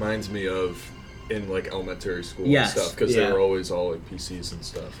kind of reminds me of in like elementary school Yes, and stuff because yeah. they were always all like PCs and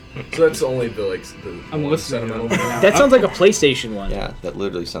stuff. So that's only the like the I'm one listening to sentimental them right thing. now. That sounds like a PlayStation one. Yeah, that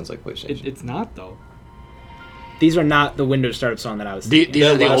literally sounds like PlayStation. It's not though. These are not the Windows startup song that I was. These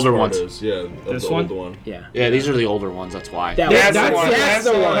are the last older part ones. is, yeah, of This the one? old one. Yeah. Yeah, these are the older ones. That's why. That's the one. That's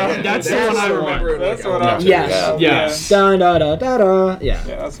the one. That's the one I remember. That's what I'm. Yes. Yes. Da da da da da. Yeah.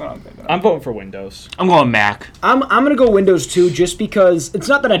 Yeah, that's what I'm thinking. I'm voting for Windows. I'm going Mac. I'm gonna go Windows 2 just because it's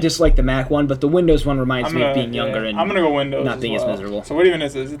not that I dislike the Mac one, but the Windows one reminds me of being younger and I'm gonna go Windows. not being as well. miserable. So what even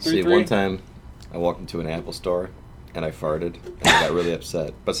is it? Is it 3-3? See, one time I walked into an Apple store and I farted and I got really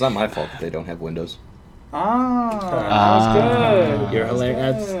upset. But it's not my fault that they don't have Windows. Ah, that was good. You're That was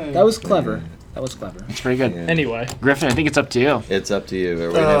hilarious. good. That was clever. That was clever. It's pretty good. Yeah. Anyway, Griffin, I think it's up to you. It's up to you. Are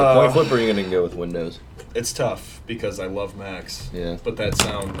we gonna have a point flip or are you gonna go with Windows? It's tough because I love Macs. Yeah. But that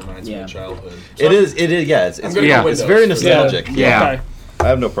sound reminds me Yeah. of childhood. It is. Yeah. It's I'm gonna go it's Windows very for nostalgic. Yeah. okay. I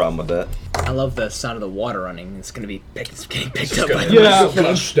have no problem with that. I love the sound of the water running. It's gonna be getting picked up by Yeah.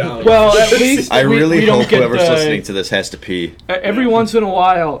 Touchdown. Well, at least I really we don't hope get whoever's the- listening to this has to pee. Every once in a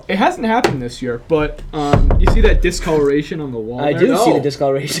while, it hasn't happened this year, but you see that discoloration on the wall. I there? do see the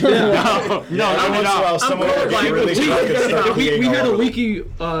discoloration. someone We had a leaky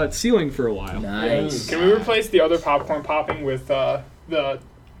ceiling for a while. Nice. Can we replace the other popcorn popping with the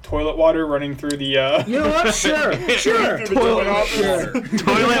toilet water running through the? You know what? Sure. through the toilet office?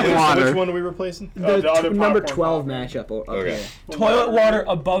 Toilet water. Which one are we replacing? The other Number popcorn 12 popping. matchup. Okay. Toilet water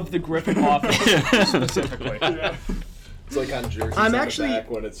above the Griffin office specifically. Yeah. It's like on jerseys I'm on the actually- back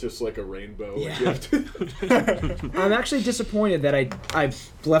when it's just like a rainbow. Yeah. Like you have to- I'm actually disappointed that I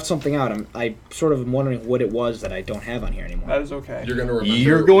left something out. I sort of am wondering what it was that I don't have on here anymore. That is okay. You're gonna remember.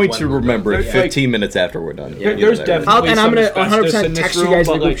 You're going when to we're done. remember it There's 15 minutes after we're done. There- You there's know that, right? definitely- And I'm some gonna asbestos 100% in this text you room, guys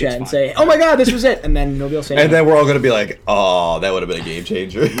in the but, group like, chat it's and fine. say, "Oh my God, this was it," and then nobody will say And anything. then we're all going to be like, oh, that would have been a game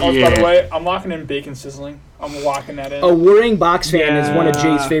changer. Oh, by Yeah. the way, I'm locking in bacon sizzling. I'm locking that in. A worrying box fan is one of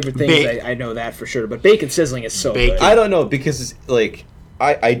Yeah. Jay's favorite things. I know that for sure. But bacon sizzling is so Bacon. good. I don't know, because, it's, like,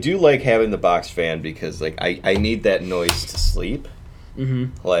 I do like having the box fan because, like, I need that noise to sleep.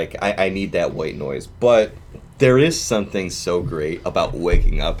 Mm-hmm. Like, I need that white noise. But there is something so great about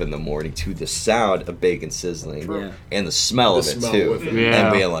waking up in the morning to the sound of bacon sizzling Yeah. and the smell of it, smell too. with it. Yeah.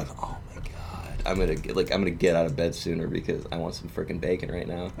 And being like, oh, my God, I'm gonna get out of bed sooner because I want some freaking bacon right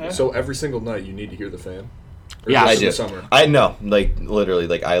now. So every single night you need to hear the fan. Or Yeah, just I in do. the summer. I know, like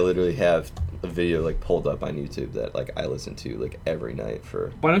I literally have a video like pulled up on YouTube that like I listen to like every night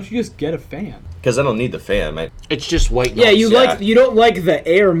for Why don't you just get a fan? because I don't need the fan. It's just white noise. Yeah, you don't like the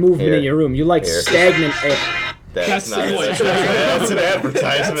air movement Air. in your room. You like Air. stagnant air. That's not the point. that's an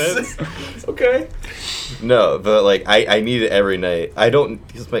advertisement. Okay. No, but like I need it every night. I don't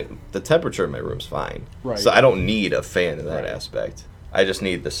because the temperature in my room's fine, Right. so I don't need a fan in that aspect. I just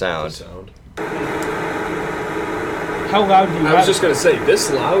need the sound. Sound. How loud do you I have was just gonna say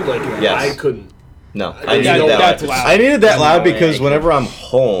this loud. Like Yes. I couldn't. No, I I needed know that. that's loud. loud. I needed that loud No, because yeah, whenever I'm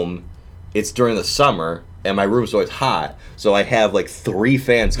home, it's during the summer and my room's always hot, so I have like 3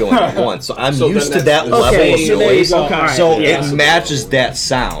 fans going at once. So I'm So then used to that's- that level Okay, of so there you noise. go. All right, So yeah. it matches that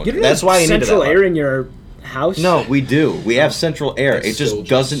sound. You don't That's have why I needed that. central loud. air in your house. No, we do. We have central air. It still just just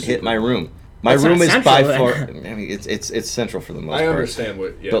doesn't super hit my room. My That's room not is central, by then. far. I mean, it's central for the most I part. understand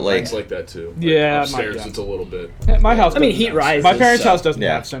what. Yeah, But, like- mine's like that too. Like, Yeah, upstairs yeah. it's a little bit. At my house. I mean, doesn't heat have- rises. My parents' so- house doesn't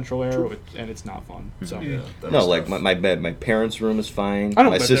Yeah. have central air, and it's not fun. So. Yeah, that No, was like tough. my parents' room is fine. I don't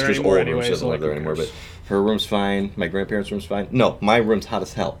My live there sister's anymore old room, anyway, she doesn't so, live there like, who anymore, but cares? her room's fine. My grandparents' room's fine. No, my room's hot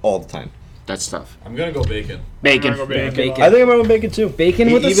as hell all the time. That's tough. I'm gonna go bacon. Bacon. I'm gonna go bacon. Bacon. I think I'm going bacon too.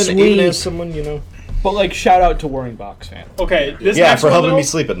 Bacon with a even sweet. as someone, you know. But like, shout out to Worring Box fan. Okay, this Yeah, next for one, helping though, me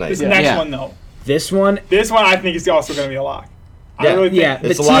sleep at night. This Yeah. next Yeah. one though. This one, This one I think is also going to be a lock. I Yeah. really think. yeah,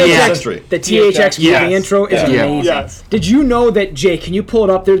 It's the a lot of the THX, century. the THX movie Yes. intro is Yeah. amazing. Yes. Did you know that, Jay? Can you pull it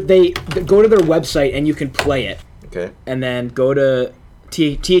up? They go to their website and you can play it, Okay. and then go to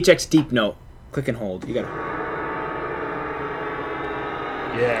THX Deep Note. Click and hold. You got.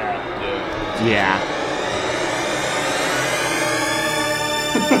 Yeah. Yeah.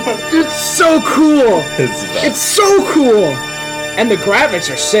 It's so cool. It's the best. It's so cool. And the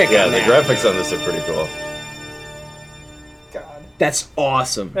graphics are sick. Yeah, on the that. graphics on this are pretty cool. God. That's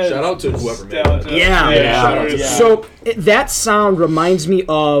awesome. Shout out to whoever made that. Yeah. Shout out to Yeah. So that sound reminds me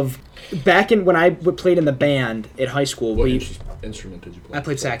of back in when I played in the band at high school. What We, instrument did you play? I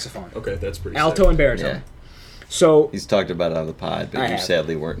played saxophone, Okay, that's pretty. alto sick. and baritone. Yeah. So He's talked about it on the pod, but I you have.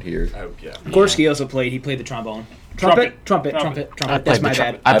 sadly weren't here. Yeah. Gorski also played. He played the trombone. Trumpet. I That's played my the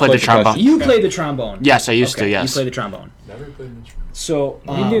bad. I played the trombone. You played the trombone. Yes, I used Okay, to. Yes. You played the trombone. Never played an instrument. So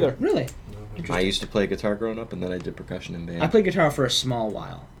Me neither. Really, I used to play guitar growing up, and then I did percussion in band. I played guitar for a small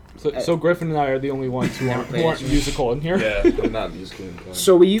while. So Griffin and I are the only ones who aren't played musical in here. Yeah, I'm not musically inclined.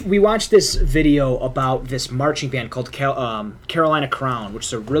 So we watched this video about this marching band called Carolina Crown, which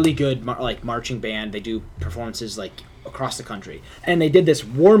is a really good marching band. They do performances like across the country, and they did this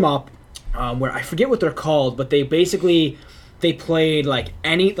warm up where I forget what they're called, but they basically played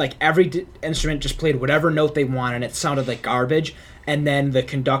every instrument just played whatever note they wanted, and it sounded like garbage. And then the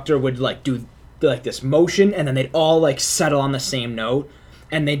conductor would do this motion, and then they'd all settle on the same note,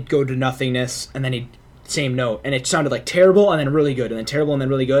 and they'd go to nothingness, and then he'd same note, and it sounded like terrible, and then really good, and then terrible, and then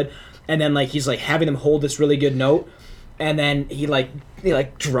really good, and then he's having them hold this really good note, and then he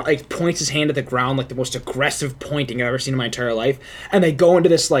points his hand at the ground like the most aggressive pointing I've ever seen in my entire life, and they go into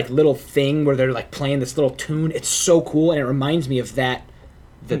this little thing where they're playing this little tune. It's so cool, and it reminds me of that,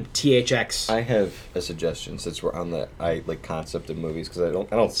 the THX. I have a suggestion since we're on the concept of movies because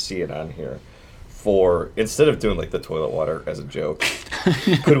I don't see it on here. For instead of doing the toilet water as a joke,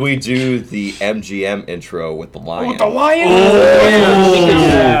 could we do the MGM intro with the lion? With the lion.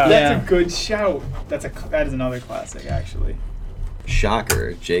 Yeah. That's a good shout. That is another classic actually.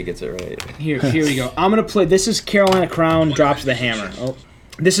 Shocker, Jay gets it right. Here we go. I'm gonna play. This is Carolina Crown drops the hammer. Oh,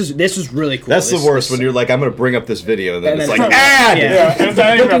 this is really cool. That's This- the worst this- when you're like, I'm gonna bring up this video, and then And it's then- like ad. Yeah. Yeah, and it's not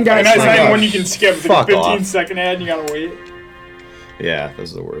even, Looking and guys that's not like- even one you can skip. It's like Fuck a off. 15-second ad and you gotta wait. Yeah,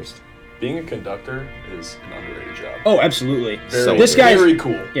 those are the worst. Being a conductor is an underrated job. Oh, absolutely. Very, this guy's very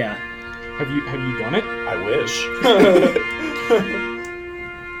cool. yeah. Have you done it? I wish.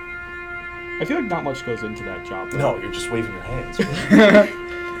 I feel like not much goes into that job. No, you're just waving your hands.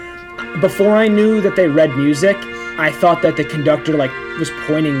 Before I knew that they read music, I thought that the conductor was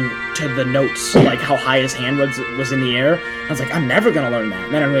pointing to the notes, how high his hand was in the air. I was like, I'm never gonna learn that.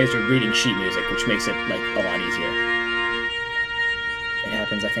 And then I realized you're reading sheet music, which makes it a lot easier. It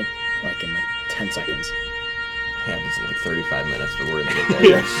happens, I think, in 10 seconds. Yeah, it's in 35 minutes, but we're gonna get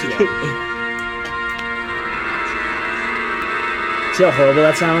there. See how horrible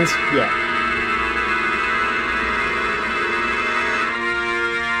that sounds? Yeah.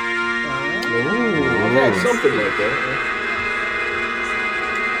 Something like that.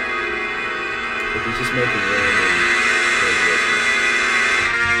 If he's just making random.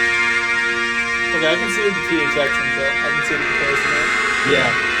 Okay, I can see the THX intro. I can see the comparison there. Yeah.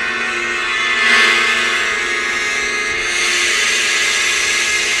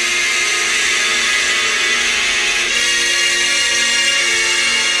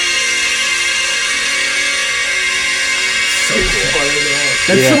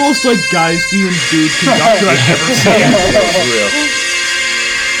 That's the most guys being dude conductor I've ever seen. For real.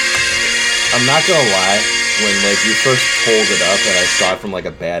 I'm not gonna lie. When you first pulled it up and I saw it from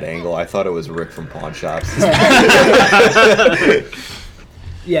a bad angle, I thought it was Rick from Pawn Shops.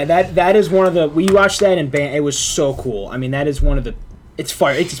 Yeah, that is one of the. We watched that in band. It was so cool. I mean, that is one of the. It's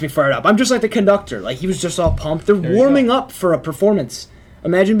fire. It gets me fired up. I'm just like the conductor. He was just all pumped. They're warming up for a performance.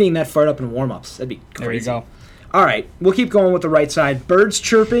 Imagine being that fired up in warm-ups. That'd be crazy. There you go. All right, we'll keep going with the right side. Birds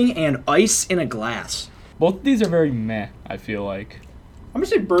chirping and ice in a glass. Both of these are very meh, I feel like. I'm gonna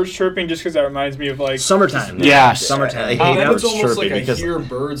say birds chirping just because that reminds me of Summertime. Yes. Summertime. I hate And birds it's almost chirping I because hear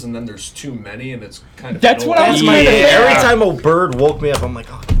birds and then there's too many and it's kind of That's what I was annoying. kind of every time a bird woke me up, I'm like,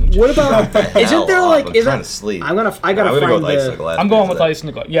 oh, can you What about? Isn't there like? I'm Is trying that? to sleep. I gotta I'm gonna find go with ice in the the. glass. I'm going because with of ice in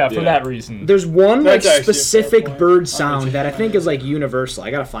the glass. Yeah, for that reason. There's one like That's actually a fair specific point. bird I'm sound gonna that I change think mine. is like universal.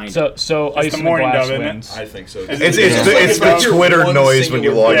 I gotta find it. So ice the in the morning glass dove, isn't it? wins. I think so. It's the Twitter One noise when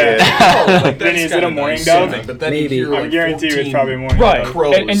you singular log word. in. Yeah. like, Vinny, is it a kinda morning nice dove? sounding, But then Maybe. you hear, I like, guarantee you it's 14 probably morning Right. dove.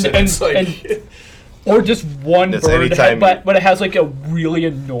 crows, And it's like, and or just one That's bird, anytime but it has like a really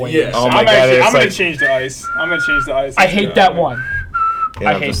annoying. Yes. Oh my I'm god, actually, it's I'm gonna like, change the ice. I'm gonna change the ice. I hate that one. and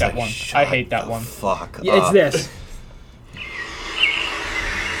I I'm hate just that like, one. shut I hate that the one. Fuck. Yeah, it's up. this.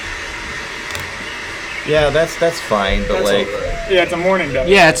 Yeah, that's fine, but like, Yeah, it's a morning dove.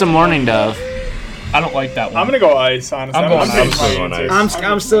 Yeah, it's a morning dove. I don't like that one. I'm gonna go ice. Honestly, I'm going changing ice. my I'm going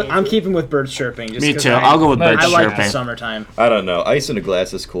answer. ice. I'm keeping with bird chirping. Just Me 'cause too. I'll go with bird I like the chirping. summertime. I don't know. Ice in a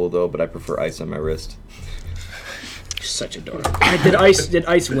glass is cool though, but I prefer ice on my wrist. Such a dork. Did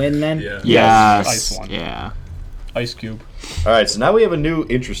ice win then? Yeah. Yes. Ice one. Yeah. Ice Cube. All right, so now we have a new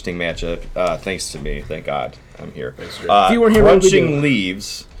interesting matchup. Thanks to me, thank God, I'm here. Thanks, Jay. If you weren't here, what would we Crunching do?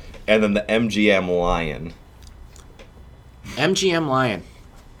 Leaves, and then the MGM Lion. MGM Lion.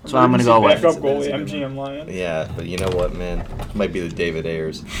 That's what I'm gonna go with. Backup goalie, MGM Lion. Yeah, but you know what, man? Might be the David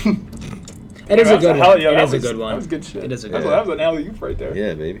Ayers. It is a good Hell one. yeah, It that is a was- good one. That was good shit. It is a That good was an alley-oop right there.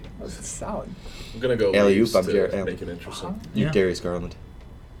 Yeah, baby. That was solid. I'm gonna go Alley-oop, Leafs I'm to Jared Allen. make it interesting. You, Yeah. Darius Garland.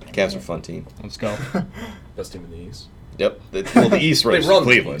 Cavs are a fun team. Let's go. Best team in the East. Yep. Well, the East runs run the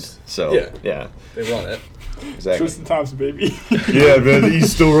Cleveland, East. so Yeah. yeah, They run it. exactly. Tristan Thompson, baby. Yeah, man, the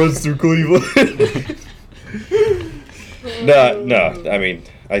East still runs through Cleveland. No. I mean,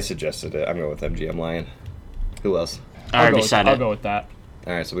 I suggested it. I'm going with MGM Lion. Who else? I already said I'll it. go with that.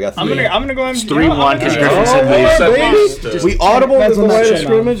 All right, so we got I'm 3. gonna go MGM. It's 3-1 because Yeah. Griffin said Oh, Leafs. baby. Just- We audible That's with the on that line of shit,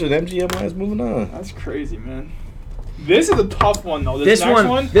 scrimmage, and MGM Lion's moving on. That's crazy, man. This is a tough one though. This next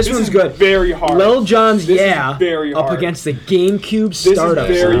one- this one's is good. Very hard. Lil Jon's This is yeah very up hard. against the GameCube This is startup.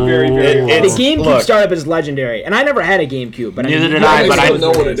 very, very, very It- hard. The it's- GameCube look. startup is legendary, and I never had a GameCube. But Neither I mean, did I, but I don't know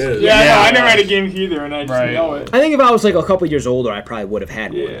what it is. Yeah, Yeah. no, I never had a game either, and I just Right. know it. I think if I was like a couple years older, I probably would have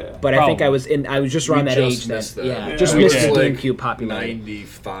had one. Yeah. But I think Probably. I was just around that just age missed that, that. yeah, Yeah. just We missed did. the Like GameCube popularity.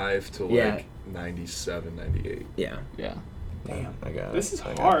 95 to Yeah. like 97, 98. Yeah. Yeah. Damn, I got it. This is I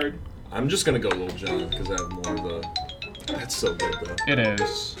got it. hard. I'm just gonna go Lil Jon because I have more of the. That's so good though. It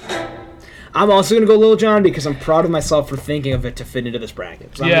is. I'm also gonna go Lil Jon because I'm proud of myself for thinking of it to fit into this bracket.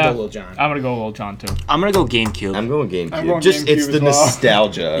 So I'm Yeah. gonna go Lil Jon. I'm gonna go Lil Jon too. I'm gonna go GameCube. I'm going GameCube. I'm going Just it's GameCube the as well.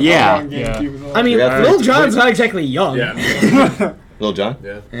 nostalgia. Yeah. I'm going GameCube as well. I mean, Yeah. Lil Jon's not exactly young. Yeah. Lil Jon.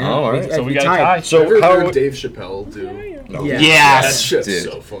 Yeah. Yeah. Oh, all right. So we We got a tied. tie. So Ever how? heard Dave Chappelle do? No. Yeah. That Yes. shit's Dude.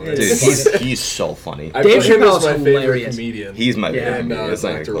 so funny. Dude, he's so funny. I Dave put him Chappelle's as my favorite hilarious. comedian. He's my favorite. Yeah. and comedian. It's not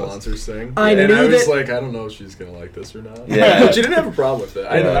even Dr. close. Lancers thing. I and knew I was that- like, I don't know if she's gonna like this or not. Yeah. But she didn't have a problem with it.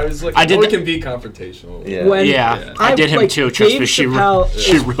 Yeah. I was like, I I did know it that- can be confrontational. Yeah. When Yeah, I did him like, too. Trust Dave me, she Chappelle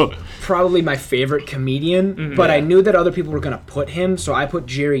she is wrote. probably my favorite comedian, but I knew that other people were gonna put him, so I put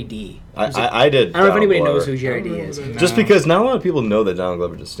Jerry D. I did. I don't know if anybody Donald knows Glover. who Jerry D is. Just because not a lot of people know that Donald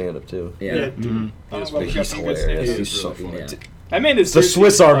Glover does stand up too. Yeah. Yeah, dude. But he's hilarious. He's so funny. Yeah. That man is The seriously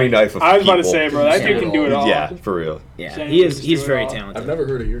Swiss Army like- knife of I was about to people. say, bro, that dude can do it all. Yeah, for real. Yeah, Shane he is. can He's do it very all. talented. I've never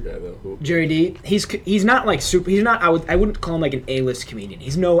heard of your guy though. Who, Jerry D. He's not like super. He's not. I wouldn't call him like an A-list comedian.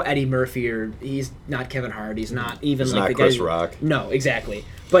 He's no Eddie Murphy or he's not Kevin Hart. He's not even He's like not the Chris guy. Rock. No, exactly.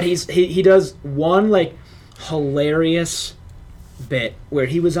 But he does one like hilarious bit where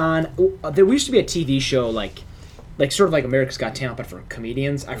he was on. There used to be a TV show like sort of like America's Got Talent, but for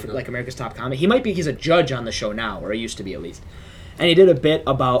comedians. I forget, like America's Top Comic. He's a judge on the show now, or he used to be at least. And he did a bit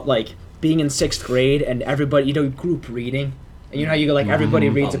about like being in 6th grade and everybody, group reading. And you know how you go like everybody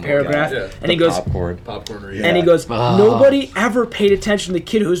reads a my paragraph, God, yeah. and he goes, Popcorn. popcorn reading. and he goes, nobody ever paid attention to the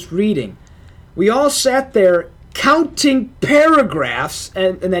kid who's reading. We all sat there counting paragraphs,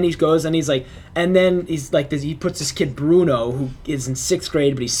 and then he goes, and he's like, and then he's like, he puts this kid Bruno, who is in 6th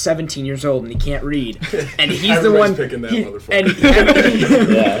grade, but he's 17 years old and he can't read, and he's the one, Everybody's picking that he- motherfucker.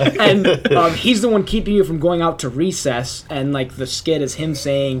 and he's the one keeping you from going out to recess, and like the skit is him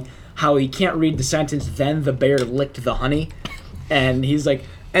saying how he can't read the sentence, then the bear licked the honey, and he's like,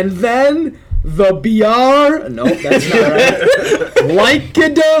 and then the BR, nope, that's not right,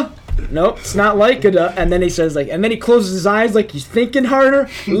 Lycida, nope, it's not Lycida, and then he says like, and then he closes his eyes like he's thinking harder,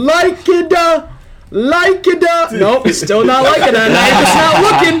 Lycida, nope, still not Lycida, and I'm just not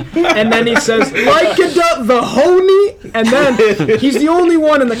looking, and then he says, Lycida the honey, and then he's the only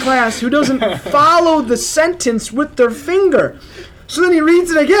one in the class who doesn't follow the sentence with their finger, so then he reads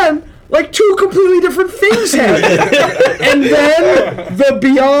it again, Like 2 completely different things happened. And then the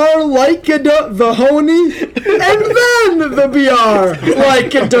BR like the honey, and then the BR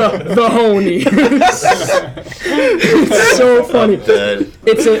like the honey. It's so funny.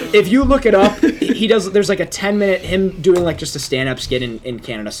 If you look it up, there's like a 10-minute him doing like just a stand-up skit in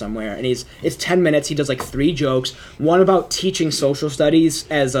Canada somewhere, and it's 10 minutes. He does like 3 jokes. One about teaching social studies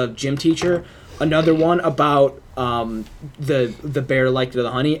as a gym teacher, another one about the bear like the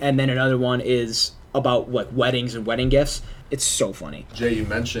honey, and then another one is about like weddings and wedding gifts. It's so funny. Jay, you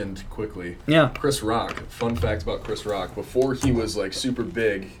mentioned quickly. Yeah. Chris Rock. Fun fact about Chris Rock: before he was like super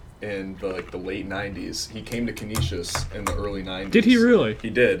big in the late '90s, he came to Canisius in the early '90s. Did he really? He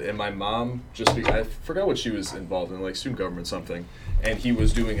did. And my mom I forgot what she was involved in, like student government something. And he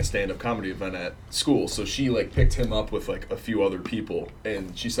was doing a stand-up comedy event at school, so she like picked him up with like a few other people,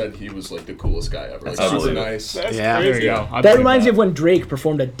 and she said he was like the coolest guy ever. Like super nice. That's Yeah. crazy. There you go. That reminds me of when Drake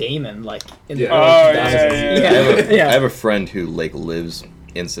performed at Damon, like in the Yeah. early Oh, 2000s. yeah. I have a friend who like lives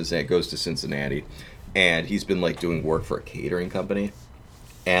in Cincinnati, goes to Cincinnati, and he's been like doing work for a catering company.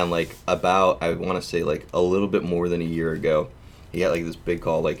 And like about, I want to say like a little bit more than a year ago, he got like this big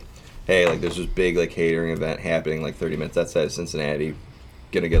call like, hey, like there's this big like catering event happening like 30 minutes outside of Cincinnati,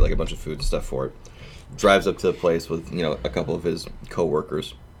 gonna get like a bunch of food and stuff for it. Drives up to the place with, you know, a couple of his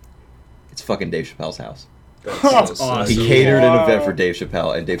co-workers. It's fucking Dave Chappelle's house. That's awesome. He catered an Wow. event for Dave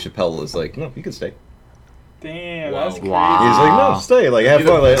Chappelle, and Dave Chappelle was like, no, you can stay. Damn, Wow. that's crazy. Wow. He's like, no, stay, like have Be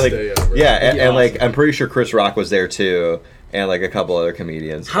the fun, like, best day ever. yeah, and, Be and like awesome. I'm pretty sure Chris Rock was there too, and like a couple other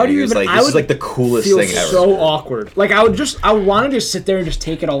comedians. How And do he you was even? like, I this would is like the coolest feel thing ever. so awkward. Like I would want to just sit there and just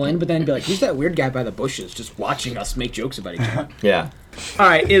take it all in, but then be like, who's that weird guy by the bushes just watching us make jokes about each other? Yeah, All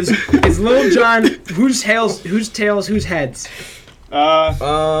right, is Lil Jon whose tails, whose heads?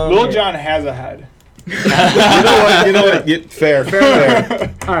 Lil Jon has a head. You know what? Fair.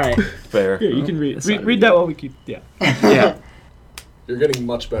 All right, Fair. Yeah, you can read not read that while we keep. Yeah. Yeah. You're getting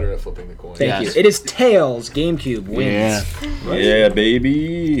much better at flipping the coin. thank Yes. you. It is tails. GameCube wins. Yeah. Yeah,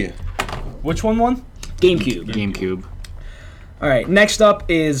 baby. Which one won? GameCube. GameCube. All right, next up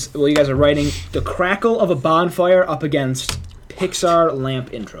is, well, you guys are writing The Crackle of a Bonfire up against Pixar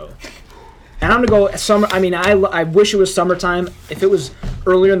Lamp Intro. And I'm going to go summer. I mean, I wish it was summertime. If it was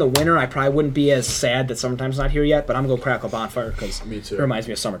earlier in the winter, I probably wouldn't be as sad that summertime's not here yet, but I'm going to go Crackle Bonfire because Me too. it reminds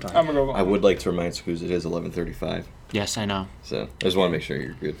me of summertime. I'm gonna go. I would like to remind Scoos it is 11:35, Yes, I know. so I just want to make sure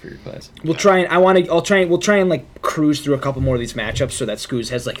you're good for your class. We'll try and like cruise through a couple more of these matchups so that Scoos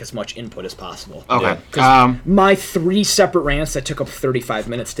has like as much input as possible. Okay. Yeah. My 3 separate rants that took up 35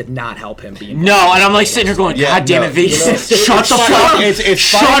 minutes did not help him be No, and I'm like sitting here going, God damn it, V. Shut the fuck up. It's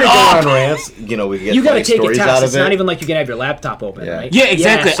Shut fine to go up. on rants. You know, we can get You got to funny take a stories out test. of It's it. not even like you can have your laptop open, Yeah. right? Yeah,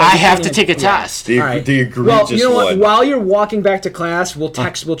 exactly. so I you have can't to even- take a test. All right. The egregious Well, you know what? one. While you're walking back to class, we'll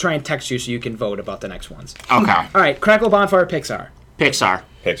try and text you so you can vote about the next ones. Okay. All right, Crackle, Bonfire, Pixar. Pixar.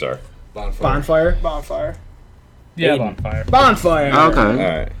 Pixar. Bonfire. Bonfire. Bonfire. Yeah, Aiden. Bonfire. Bonfire. All Okay.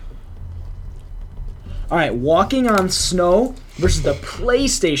 right. All right, Walking on Snow versus the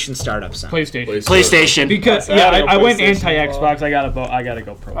PlayStation startup sound. PlayStation. PlayStation. Because I yeah, gotta go I went PlayStation anti as well. Xbox. I gotta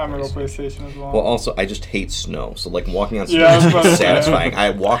go pro. I'm gonna go PlayStation. PlayStation as well. Well, also, I just hate snow. So, like, walking on snow Yeah, I was about to is say. satisfying. I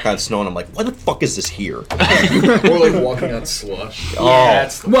walk on snow and I'm like, why the fuck is this here? Or like walking on slush. Oh.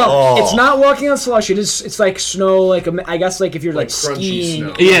 That's the Well, Oh. it's not walking on slush. It's like snow. Like I guess like if you're like, crunchy skiing.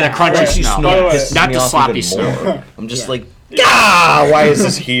 snow. Yeah, the crunchy snow. By the way, Pisses Not me the off sloppy even snow. more. I'm just Yeah. like, why is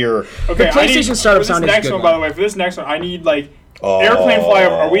this here? okay, The PlayStation startup for this sound is a next good one, one. by the way, for this next one, I need like Oh. airplane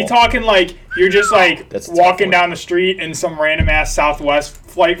flyover. Are we talking like you're just like That's a tough walking one. down the street and some random ass Southwest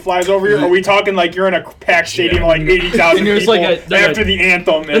flight flies over you? Or are we talking like you're in a packed stadium, like 80,000 And there's people like a- after the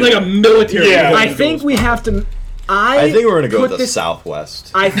anthem? And like a military. Yeah. I think we have to. I think we're going to go put with the this-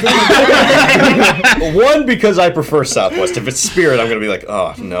 Southwest. I think. One, because I prefer Southwest. If it's Spirit, I'm going to be like,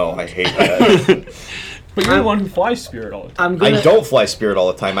 oh, no, I hate that. But you're the one who flies Spirit all the time. I'm gonna. I don't fly Spirit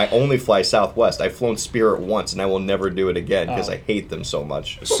all the time. I only fly Southwest. I've flown Spirit once, and I will never do it again because I hate them so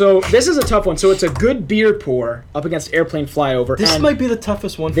much. So this is a tough one. So it's a good beer pour up against airplane flyover. This and might be the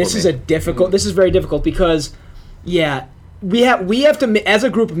toughest one This for is me. a difficult. This is very difficult because, yeah, we have to as a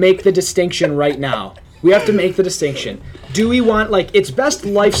group make the distinction right now. We have to make the distinction. Do we want like it's best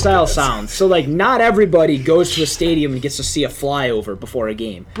lifestyle sounds? So like not everybody goes to a stadium and gets to see a flyover before a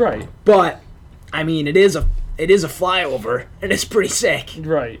game. Right. But I mean, it is a flyover and it's pretty sick.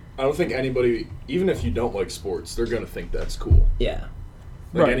 Right. I don't think anybody, even if you don't like sports, they're gonna think that's cool. Yeah.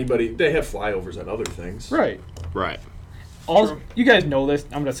 Like Right. anybody, they have flyovers at other things. Right. Right. Also, you guys know this.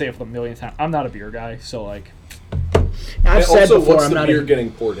 I'm gonna say it for the millionth time. I'm not a beer guy, so like. I've And said also, before what's I'm the not beer a,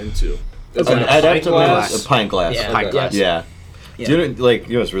 getting poured into? Is Okay. it a I'd have pint to glass? a pint glass. Yeah. Pint glass. Yeah. Yeah. Do you know, like,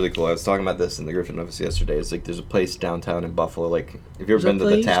 you know what's really cool? I was talking about this in the Griffin office yesterday. It's like there's a place downtown in Buffalo. Like, have you ever been to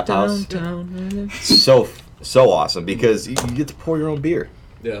the Tap House? So awesome because you get to pour your own beer.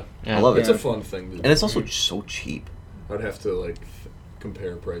 Yeah. I love it. It's a fun thing to do. And it's also so cheap. I'd have to like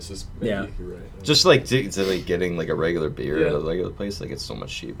compare prices. Maybe. Yeah. You're right. Just like to like getting like a regular beer Yeah. at a regular place, like it's so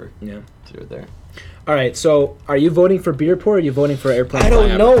much cheaper. Yeah. To do it there. All right. So, are you voting for beer port or are you voting for airplane? I don't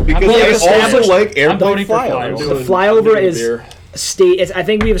flyover? know because voting I for also flyover. like I'm airplane voting for flyovers. flyover. The flyover is I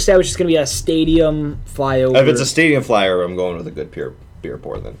think we've established it's going to be a stadium flyover. If it's a stadium flyer, I'm going with a good beer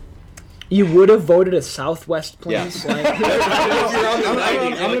pour then. You would have voted a Southwest Plains Yeah. flyover.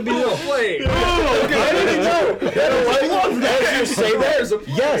 I'm gonna be real.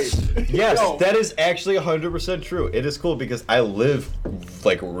 Yes, that is actually 100% true. It is cool because I live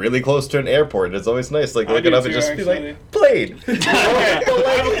like really close to an airport, and it's always nice like I looking do up and too, just actually. be like, plane. Okay,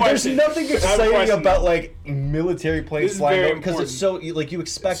 I have a There's question. nothing I have a exciting question. about like military planes This is flying very over because it's so like you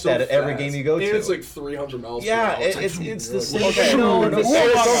expect So that at every fast. game you go to. And it's like 300 miles yeah, per hour. it's the You're same. like, Okay. No, the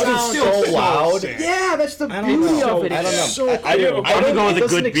sound is so loud. Yeah, that's the I don't beauty know. of it. I don't It's know. so I cool. don't. I'm gonna go with it a good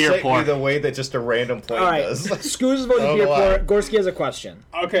doesn't beer excite pour. me the way that just a random plane All right, does. Scoos is I voting don't beer know why. port. Gorski has a question.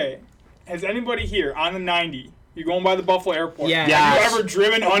 Okay, has anybody here on the 90? You going by the Buffalo Airport? Yeah. Have you Yes. ever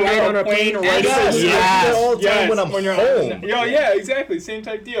driven under Right on a a plane plane? right Yes. over the- Yes. I do it all the time when I'm you're home. Yeah, exactly. Same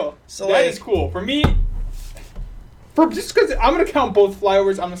type deal. So, That like- is cool. For me, just because I'm going to count both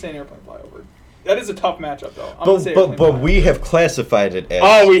flyovers, I'm going to say an airplane flyover. That is a tough matchup, though. I'm gonna say airplane But flyover. we have classified it as.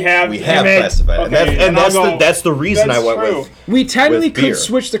 Oh, we have? We Damn have it. classified it. Okay, And then I'll go- that's the reason That's I went true. with. We technically With beer. could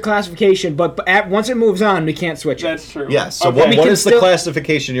switch the classification, but once it moves on, we can't switch it. That's true. Yeah. So Okay. what We can is the still-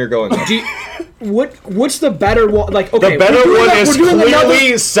 classification you're going with? Do you- what's the better one? Like, okay, The better we're doing one that- is we're doing another-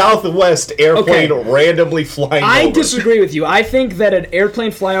 clearly Southwest airplane Okay. randomly flying I over. disagree with you. I think that an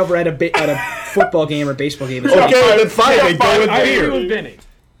airplane flyover at a football game or baseball game is Okay, then fine. Yeah, Then go fine. with I I agree beer. with Vinny.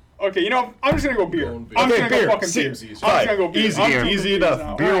 Okay, you know, I'm just going to go beer. Going beer. I'm just Okay, going to beer. go fucking beer. Seems easy. I'm just going to go beer. Easy, I'm just gonna easy go enough.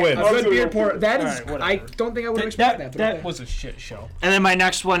 now. Beer All right, wins. I'm a just good beer gonna go pour. That is, Alright, whatever. I don't think I would have expected that. That was a shit show. And then my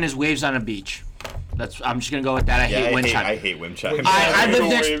next one is waves on a beach. I'm just gonna go with that. I hate wind chime. I hate wind chimes. I Yeah, live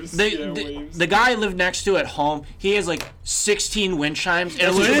next. waves. The, Yeah, the, waves. the guy I live next to at home, he has like 16 wind chimes,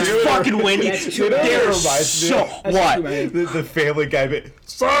 and when it's true. fucking windy, That's too bad. they're Reminds me so of- That's what? too bad. the Family Guy bit.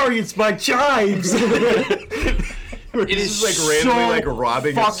 Sorry, it's my chimes. It is just like randomly so like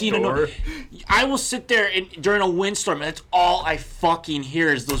robbing a fucking store. annoying. I will sit there during a windstorm, and that's all I fucking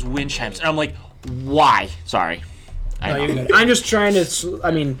hear is those wind chimes, and I'm like, why? Sorry. I know. I'm just trying to.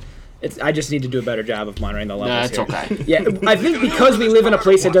 I mean, I just need to do a better job of monitoring the levels. No, it's here. okay. Yeah, I think because we live in a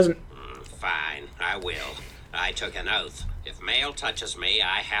place that doesn't. Fine, I will. I took an oath. If mail touches me,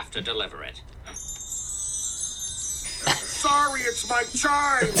 I have to deliver it. Sorry, it's my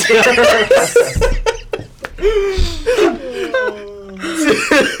chime!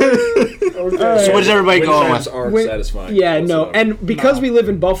 So what is everybody Wind going chimes with? are Wait, satisfying. Yeah, no, whatsoever. and because we live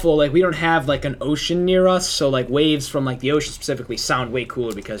in Buffalo, like we don't have like an ocean near us, so like waves from like the ocean specifically sound way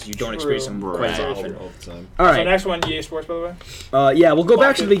cooler because you don't experience them quite as Right. often. all the time. All So right, next one, EA Sports, by the way. yeah, we'll go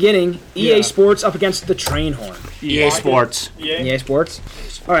back to the beginning. EA Yeah. Sports up against the Train Horn. EA Sports. EA. EA Sports.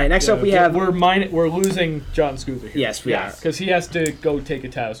 All right, next up we have. We're losing John Scooter here. Yes, we are. Because he has to go take a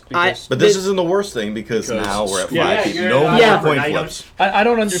test. I- Because But this isn't the worst thing because now we're at Yeah, 5. you're No not- more Yeah. coin flips. I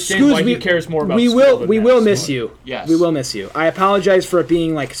don't understand Scoots, why he cares more about we school will than we that, will so- miss you. Yes. We will miss you. I apologize for it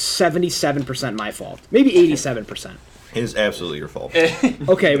being like 77% my fault. Maybe 87%. It is absolutely your fault.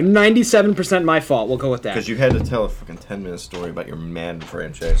 Okay, 97% my fault. We'll go with that. Because you had to tell a fucking 10-minute story about your Madden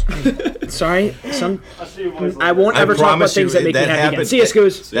franchise. Sorry, I'll see you boys I won't I ever talk about promise you, things that make me that happy again. happened- See you,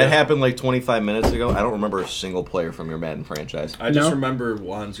 Scoos. That happened like 25 minutes ago. I don't remember a single player from your Madden franchise. I just No? remember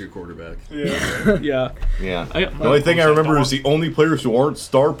Juan's your quarterback. Yeah. Yeah. Yeah. I- The only thing I remember is the only players who aren't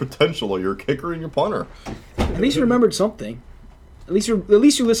star potential are your kicker and your punter. At least you remembered something. At least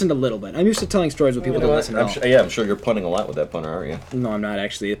you listened a little bit. I'm used to telling stories with people that listen at all. I'm sure you're punting a lot with that punter, aren't you? No, I'm not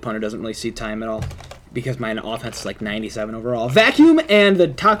actually. The punter doesn't really see time at all because my offense is like 97 overall. Vacuum and the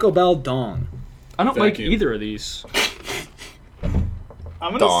Taco Bell dong. I don't like Vacuum. either of these. I'm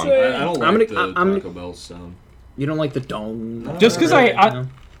gonna Dong. say. I don't like I'm gonna- the I'm- Taco Bell sound. You don't like the dong? Just because No.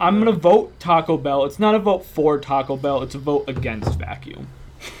 I'm going to vote Taco Bell. It's not a vote for Taco Bell. It's a vote against vacuum.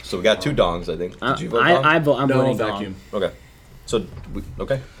 So we got 2 dongs, I think. Did you vote dong? I'm No, voting vacuum. dong. Okay. So,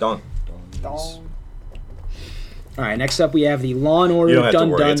 okay, dong. Dong. All right, next up we have the Law and Order You don't have to Dun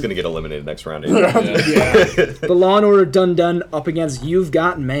worry. Dun. It's going to get eliminated next round. Anyway. The Law and Order Dun Dun up against You've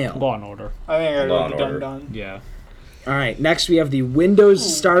Got Mail. Law and Order. I think I Law got and the done Order. done. Yeah. All right, next we have the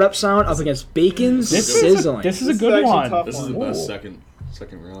Windows Startup Sound up against Bacon's Sizzling. This is a This is good actually one. tough. This is the Ooh. best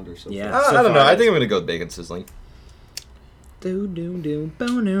second round or something. Yeah. I don't know. I think I'm going to go with bacon sizzling.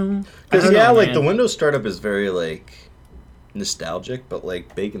 Because yeah, like the Windows startup is very like nostalgic, but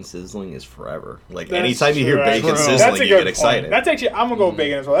like bacon sizzling is forever. Like That's anytime you hear true, bacon actually. sizzling, That's a you good get excited. point. That's actually, I'm gonna go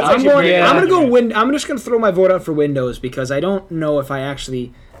bacon as well. That's I'm actually going. pretty I'm gonna good. go win. I'm just gonna throw my vote out for Windows because I don't know if I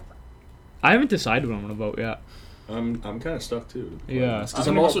actually. I haven't decided what I'm gonna vote yet. I'm kind of stuck too. Yeah. Because I'm I'm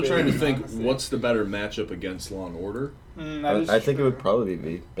gonna also go trying to bacon, think honestly. what's the better matchup against Law and Order. That is I think it true. would probably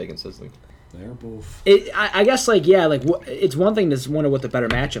be bacon sizzling. They're both. I guess like yeah, like it's one thing to wonder what the better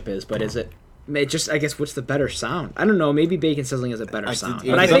matchup is, but is it? It just I guess what's the better sound? I don't know. Maybe bacon sizzling is a better sound,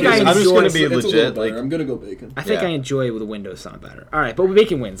 but I think I I'm just enjoy. gonna be It's a little legit. better. Like I'm gonna go bacon. I think Yeah. I enjoy the Windows sound better. All right, but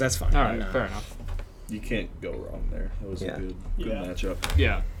bacon wins. That's fine. All right, fair enough. You can't go wrong there. That was Yeah. a good Yeah. matchup.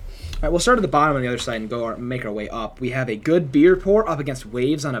 Yeah. All right, we'll start at the bottom on the other side and make our way up. We have a good beer pour up against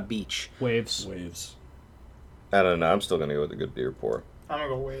waves on a beach. Waves. I don't know. I'm still gonna go with a good beer pour. I'm gonna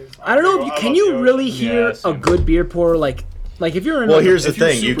go waves. I don't know. Can you really hear Yeah, a same. good beer pour like if you're in? Well, like, here's the if you're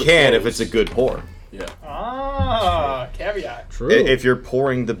thing: you super can if close. it's a good pour. Yeah. Caveat. true. If you're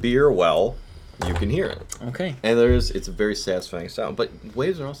pouring the beer well, you can hear it, Okay. and it's a very satisfying sound. But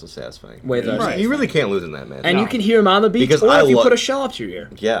waves are also satisfying. Waves you, are you really can't lose in that match. And you can hear them on the beach, Because or I if you lo- put a shell up to your ear.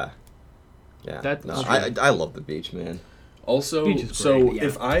 Yeah. That's No, true. I love the beach, man. Also, Beach is so great, yeah.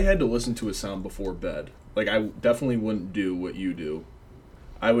 if I had to listen to a sound before bed, like I definitely wouldn't do what you do.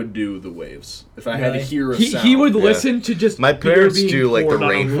 I would do the waves. If I had to Really? hear a He, sound. he would Yeah. listen to just My beer parents being do like the poured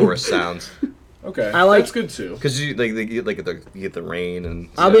on a roof. rainforest sounds Okay. I like- That's good too. because you get the rain and.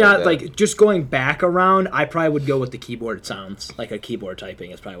 I'll stuff be honest, that. like just going back around, I probably would go with the keyboard sounds, like a keyboard typing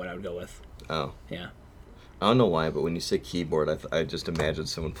is probably what I would go with. Oh, Yeah. I don't know why, but when you say keyboard, I just imagined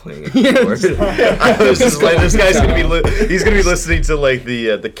someone playing a keyboard. I was just like, this guy's gonna be he's gonna be listening to like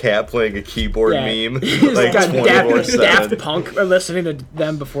the cat playing a keyboard meme, like Got 24/7. Daft Punk are listening to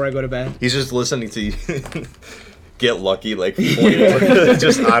them before I go to bed. He's just listening to Get Lucky like 40,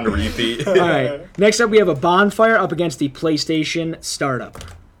 just on repeat. All right. Next up, we have a bonfire up against the PlayStation Startup.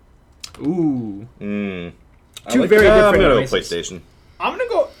 Ooh. Mm. Two like very I'm different gonna go races. PlayStation. I'm gonna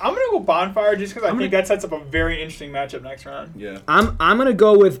go bonfire just because I think that sets up a very interesting matchup next round. Yeah. I'm gonna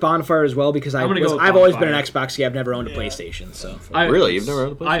go with bonfire as well because I'm gonna go with I've always been an Bonfire. Xbox guy. I've never owned a Yeah. PlayStation, so Really? You've never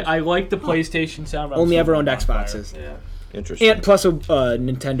owned a PlayStation? I like the PlayStation sound. but I'm only still ever going owned Bonfire. Xboxes. Yeah. Interesting. And plus a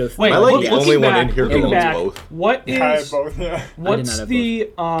Nintendo. Wait, I like look- the looking only one back, in here who looking owns back, both. What I have is both. Yeah. what's have the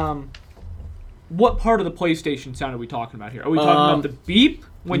what part of the PlayStation sound are we talking about here? Are we talking about the beep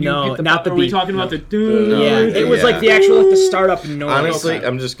when no, you hit the not bu- the Are we beep. talking about the No. Yeah, it was like the actual like the startup noise. Honestly, Okay.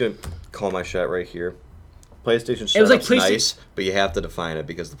 I'm just gonna call my shot right here. PlayStation It was like startup's nice, but you have to define it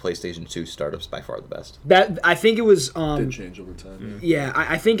because the PlayStation 2 startup's by far the best. that I think it was. Did change over time. Yeah,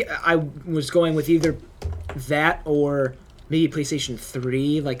 I think I was going with either that or maybe PlayStation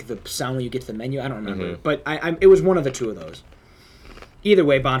 3, like the sound when you get to the menu. I don't remember, but it was one of the two of those. Either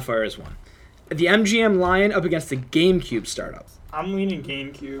way, bonfire is one. The MGM Lion up against the GameCube startup. I'm leaning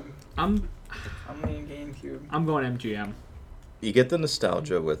GameCube. I'm I'm leaning GameCube. I'm going MGM. You get the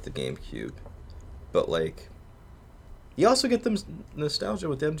nostalgia with the GameCube, but like, you also get the nostalgia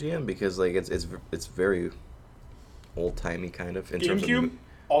with MGM because like it's very old timey kind of in terms of. GameCube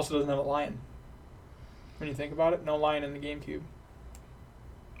also doesn't have a lion. When you think about it, no lion in the GameCube.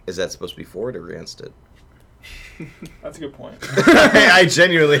 Is that supposed to be for it or against it? That's a good point. I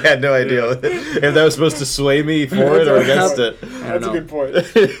genuinely had no idea if that was supposed to sway me for it or against it. That's a good point.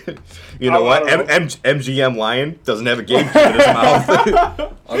 You know what? I don't know. MGM Lion doesn't have a GameCube in his mouth.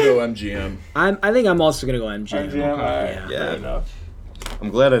 I'll go MGM. I think I'm also gonna go MGM. MGM, Yeah. fair enough. I'm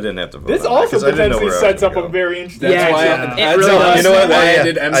glad I didn't have to vote. This on that, also 'cause I didn't know potentially where I was sets up gonna a go. very interesting. Yeah, That's why. it That's really does. you know what? Why Yeah. I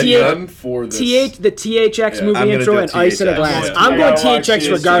did MGM for this. The THX Yeah. movie I'm gonna intro do a and Ice in a THX. Glass. Yeah. I'm I going gotta watch THX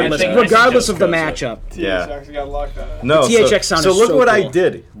THX. regardless, I think regardless of the just matchup. Yeah. Actually got locked on. No, THX sound so is look so what I cool.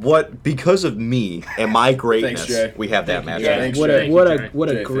 did. What because of me and my greatness, Jay. we have that matchup. Yeah, Thanks, what Jay. a what Jay. a what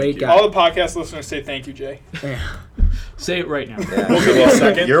a Jay, great thank you. guy. All the podcast listeners say thank you, Jay. Say it right now. Okay, a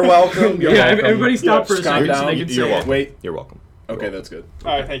second. You're welcome. You're Yeah, welcome. everybody stop for a Calm second so down. they can You're say it. welcome. Wait. You're welcome. Okay, that's good.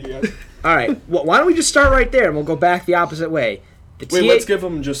 All right, thank you guys. All right, well, why don't we just start right there and we'll go back the opposite way. The Wait, TH let's give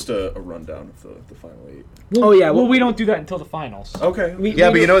them just a rundown of the final 8. Oh yeah, Well, we don't do that until the finals. Okay.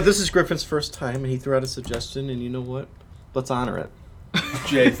 Yeah, but you know what? This is Griffin's first time, and he threw out a suggestion, and you know what? Let's honor it.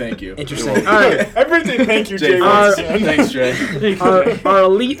 Jay, thank you. Interesting. You're All welcome. right, Everything, thank you, Jay. Jay, once thanks. again. Thanks, Jay. our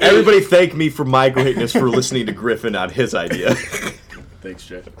elite eight. Everybody thank me for my greatness for listening to Griffin on his idea. Thanks,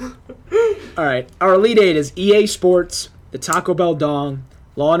 Jay. All right, our elite 8 is EA Sports, the Taco Bell Dong,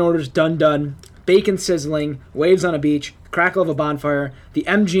 Law and Order's Dun Dun, Bacon Sizzling, Waves on a Beach, Crackle of a Bonfire, the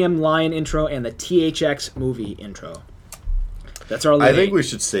MGM Lion intro, and the THX movie intro. That's our I elite think eight. we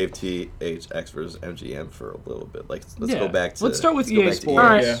should save THX versus MGM for a little bit. Like, let's go back to. Let's start with let's go EA back to Sports. All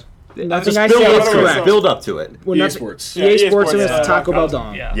right. Yeah. Nothing Just I build say up is to it. correct. Build up to it. Well, EA nothing- Sports. EA Sports and yeah. Taco Bell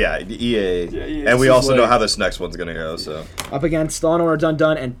Dawn. Yeah. Yeah, EA. EA And we is also know like- how this next one's gonna go. So Up against Law and Order Dun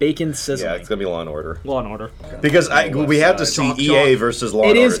Dun and Bacon Sizzling. yeah, it's gonna be Law and Order. Law and Order. Because we have to see Chalk, EA versus Law It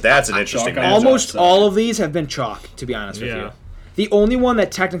and Order. is- That's an interesting chalk matchup. Almost so- all of these have been chalk, to be honest with Yeah. you. The only one that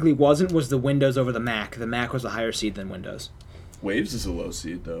technically wasn't was the Windows over the Mac. The Mac was a higher seed than Windows. Waves is a low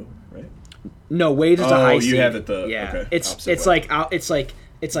seed though, right? No, Waves is a Oh, high you seed. have it the- yeah. okay, It's opposite it's way. like out. It's like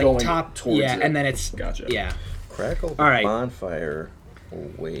Going top. towards Yeah, it. and then it's Gotcha. Yeah. Crackle, All right. bonfire, This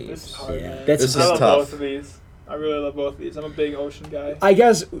is waves. hard, Yeah, man. that's- This I is love tough. both of these. I really love both of these. I'm a big ocean guy. I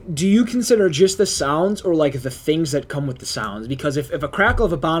guess, do you consider just the sounds or like the things that come with the sounds? Because if a crackle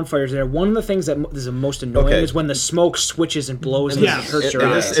of a bonfire is there, one of the things that is the most annoying Okay. is when the smoke switches and blows and Yes. it hurts your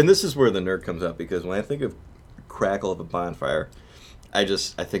and, eyes. this is where the nerd comes out, because when I think of crackle of a bonfire, I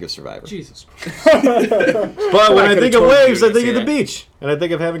think of Survivor. Jesus. But when I could've think of told you waves, I to think say of the that. beach, and I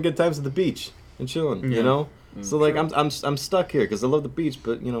think of having good times at the beach and chilling. You know, so like I'm stuck here because I love the beach,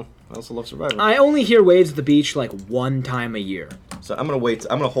 but you know I also love Survivor. I only hear Waves at the beach like one time a year. So I'm gonna wait.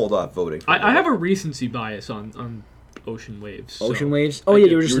 I'm gonna hold off voting. For I have a recency bias on ocean waves. so- Ocean Waves? Oh, yeah,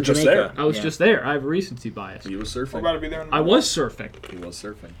 you were just You were in just Jamaica. there. I was Yeah. just there. I have a recency bias. He was We're surfing. about to be there. In a I minute. was surfing. He was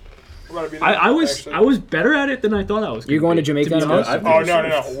surfing. We're about to be there. I was actually. I was better at it than I thought I was. You're gonna going to be, Jamaica be in a month? honest.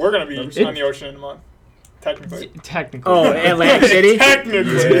 Oh no! We're gonna be It- on the ocean in a month. Technically. Technically. Oh, Atlantic City?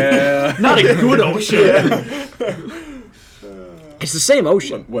 Technically. Yeah. Not a good ocean. It's the same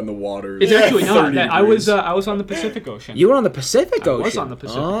ocean. When the water It's is actually not. 30 I was degrees. on the Pacific Ocean. You were on the Pacific I Ocean. was on the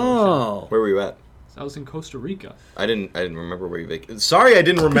Pacific Oh. Where were you at? I was in Costa Rica. I didn't remember where you vacated. Sorry, I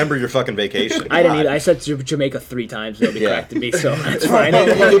didn't remember your fucking vacation. I didn't either. I said Jamaica 3 times. Nobody Yeah. corrected me, so that's fine.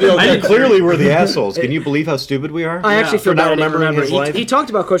 Clearly, we're the assholes. Can you believe how stupid we are? I actually For feel not bad I didn't remembering remember. his life. He talked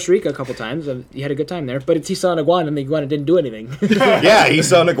about Costa Rica a couple times. He had a good time there, but he saw an iguana, and the iguana didn't do anything. Yeah, he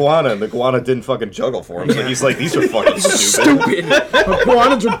saw an iguana, and the iguana didn't fucking juggle for him. So he's like, these are fucking stupid.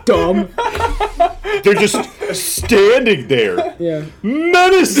 Iguanas are dumb. They're just standing there Yeah.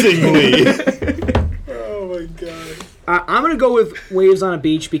 menacingly. Oh my god. I'm gonna go with Waves on a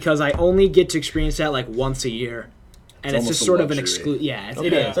Beach because I only get to experience that like once a year, and it's almost just a sort of an luxury. exclusive. Yeah, it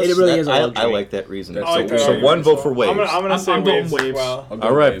Okay. is. It really is a I luxury. like that reason. That's I like that So argument one as vote well. for waves. I'm gonna say I'm going waves as waves. well. I'll go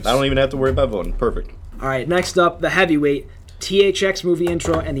All right, Waves. I don't even have to worry about voting. Perfect. All right, next up, the heavyweight THX movie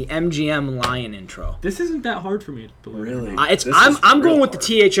intro and the MGM Lion intro. This isn't that hard for me to believe. Really? It's This I'm is going real with the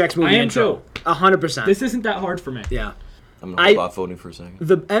hard. THX movie I am intro. too. 100%. This isn't that hard for me. Yeah. I'm gonna hold I- off voting for a second.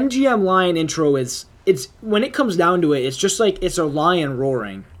 The MGM Lion intro is it's when it comes down to it, it's just like it's a lion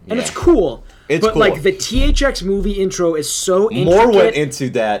roaring, and it's Yeah. cool. It's but cool. like the THX movie intro is so intricate. More went into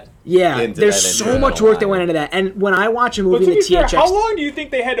that. Yeah, into there's that so intro much than a work that lion. went into that. And when I watch a But movie to in be the fair, THX, how long do you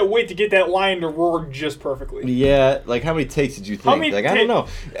think they had to wait to get that lion to roar just perfectly? Yeah, like how many takes did you think? How many Like I don't know.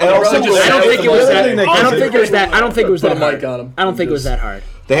 I And also, just- I don't think it was that. everything I goes don't in- think it was that. I don't think it was Put that a hard. mic on him. I don't think it was Just- that hard.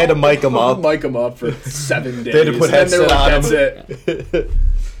 They had to mic him up. Mic him up for 7 days. They had to put and then they were headset like, on That's it.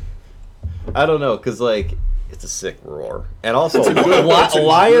 I don't know, cause like it's a sick roar, and also a good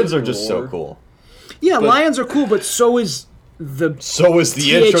lions are just so roar. cool. Yeah, lions are cool, but so is the. So is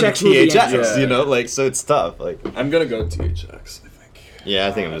the intro to THX movie THX, intro. you know, like so it's tough. Like I'm gonna go THX, I think. yeah,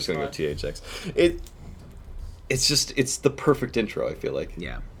 I think I'm just gonna go THX. It's the perfect intro. I feel like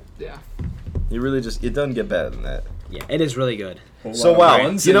Yeah, Yeah. you really just it doesn't get better than that. yeah, it is really good. So wow,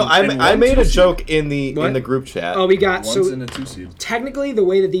 Ones you know, and I one made a 2-seed. joke in the What? group chat. Oh, we got One's so in a 2-seed. technically the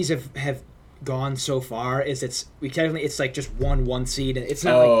way that these have gone so far is it's like just one seed. It's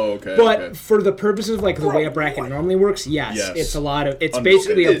not Oh, like, okay, but okay. for the purposes of like the way a bracket normally works, yes, Yes. it's a lot of. It's Understood.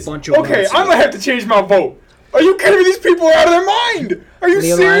 basically a It is. bunch of. Okay, ones. I'm gonna have to change my vote. Are you kidding me? These people are out of their mind. Are you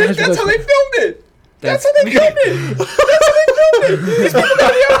Leah serious? Lyons That's was- how they filmed it. That's how they That's- filmed it. That's how they filmed it. These people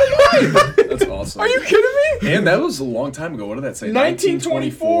gotta be out of their mind. That's awesome. Are you kidding me? And that was a long time ago. What did that say?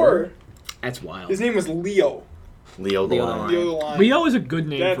 1924. That's wild. His name was Leo. Leo the Leo the lion. Lion. Leo the Lion. Leo is a good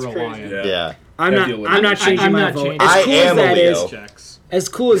name That's for a crazy. lion. Yeah. Yeah, I'm Heavy not. I'm not elimination. changing I'm my not vote. changing- As I cool am as a that Leo. is, Checks. as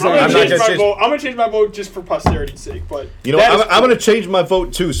cool as I'm that gonna not is, change my gonna vote. I'm gonna change my vote just for posterity's sake. But you know, that is I'm gonna change my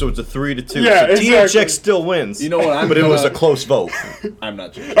vote too, so it's a 3-2. Yeah, so exactly. THX still wins. You know what? but it was a close vote. I'm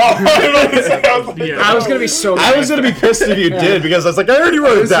not changing. Oh, I was like, Yeah. I was gonna be so. I was gonna be pissed if you did because I was like, I already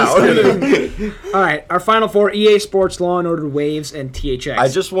wrote it down. All right, our final four: EA Sports, Law and Order, Waves, and THX. I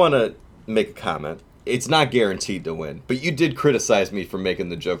just want to make a comment. It's not guaranteed to win, but you did criticize me for making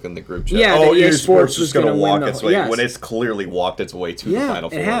the joke in the group chat. Yeah, oh, that EA EA Sports Sports was is going to gonna win walk the- its way yes. when it's clearly walked its way to Yeah, the final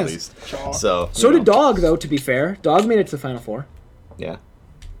it four has. at least. So So you did know, Dog, though. To be fair, Dog made it to the final four. Yeah.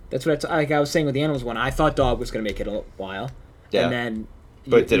 That's what like I was saying with the animals one. I thought Dog was gonna make it a while. Yeah. And then.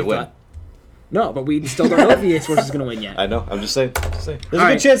 But did it win? No, but we still don't know if EA Sports is going to win yet. I know. I'm just saying. There's a All good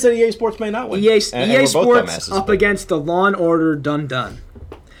right. chance that EA Sports may not win. EA And we're both Sports dumbasses, up but- against the Law and Order Dun Dun.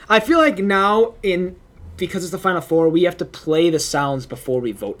 I feel like now, because it's the Final Four, we have to play the sounds before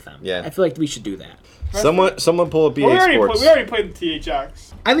we vote them. Yeah. I feel like we should do that. Someone pull up EA Well, Sports. we already played the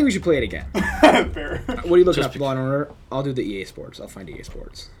THX. I think we should play it again. Fair. What are you looking up, Law and Order? I'll do the EA Sports. I'll find EA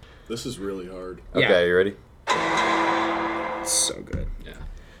Sports. This is really hard. Okay, Yeah. you ready? It's so good. Yeah.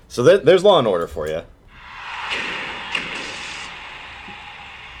 So there's Law and Order for you.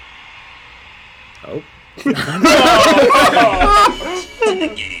 Oh.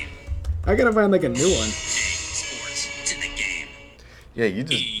 I gotta find like a new one. Yeah, you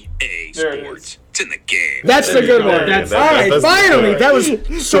just. EA Sports. It's in the game. That's the good one. That's- All right, that's finally. That was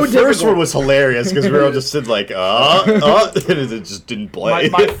so The first difficult. one was hilarious because we were all just sitting like, and it just didn't play.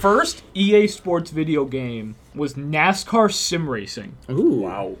 My first EA Sports video game was NASCAR Sim Racing. Ooh.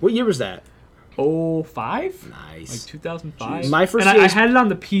 Wow. What year was that? 05? Nice. Like 2005. My first and I EA had it on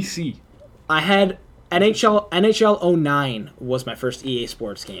the PC. I had NHL 09 was my first EA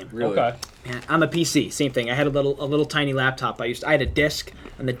Sports game. Really? Okay. Yeah, on the PC, same thing. I had a little tiny laptop. I had a disc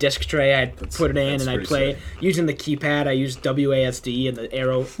on the disc tray. I'd put it in and I'd pretty play sick. using the keypad. I used WASD and the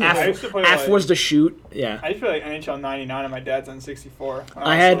arrow. I used to play, F like- was the shoot. Yeah. I used to play like NHL 99 on my dad's N64.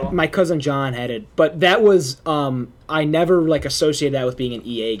 I had my cousin John had it, but that was I never like associated that with being an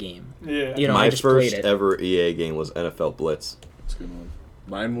EA game. Yeah. You know, My I just played first it. ever EA game was NFL Blitz. That's a good one.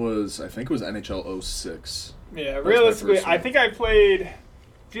 Mine was, I think it was NHL 06. Yeah, was my realistically, first I one. think I played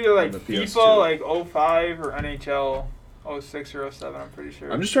either like On the FIFA PS2. like 05 or NHL 06 or 07, I'm pretty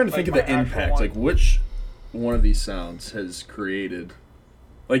sure. I'm just trying to think of Like, the my actual impact. one. Like, which one of these sounds has created...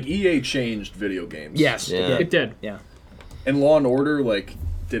 Like, EA changed video games. Yes, Yeah. It did. Yeah. And Law and Order, like,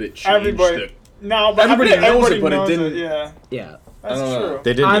 did it change Everybody- the... No, but Everybody I think knows it, everybody but it knows didn't- Yeah, Yeah. that's I don't know. true.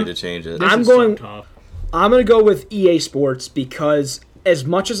 They didn't I'm- need to change it. This I'm is so going- tough. I'm gonna go with EA Sports because as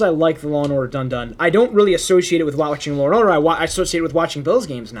much as I like the Law and Order Dun Dun, I don't really associate it with watching Law and Order. I associate it with watching Bills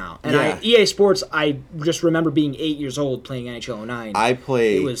games now. And Yeah. EA Sports, I just remember being 8 years old playing NHL 09. I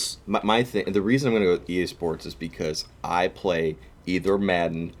play. It was- my thing. The reason I'm going to go with EA Sports is because I play either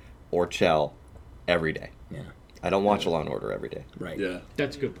Madden or Chell every day. Yeah. I don't watch Law and Order every day. Right. Yeah.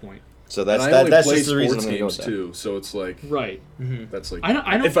 That's a good point. So that's And I only that's play just the reason sports I'm going to go games with that. too, so it's like... Right. That's like... I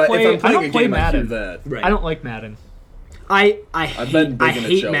don't if play. I'm I playing don't a play game, Madden. I hear that. Right. I don't like Madden. I I've been hate big I into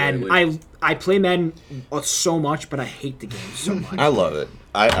hate Chell Madden. lately. I play Madden so much, but I hate the game so much. I love it.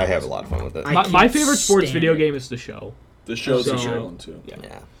 I have a lot of fun with it. I My can't favorite sports stand video it. game is The Show. The show's a So- good one too. Yeah.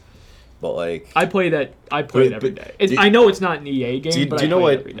 yeah. But like, I play that. I play it But- every but day. do- I know it's not an EA game, do you, but do you I know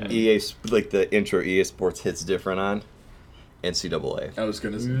play it what every day. EA like the intro EA Sports hits different on? NCAA. I was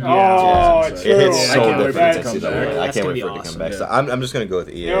gonna say... Oh, Yeah. true. It hits I so can't wait different for it than to come NCAA. back. I That's can't gonna wait be for it to come awesome. back. Yeah. So I'm just going to go with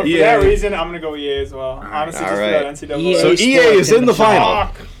EA. You know, for Yeah. that reason, I'm gonna go EA as well. Honestly, just for Alright. that NCAA. So EA is in the final.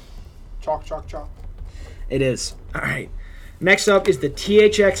 Chalk. It is. All right. Next up is the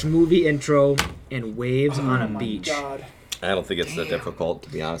THX movie intro and Waves on a Beach. God. I don't think it's that difficult, to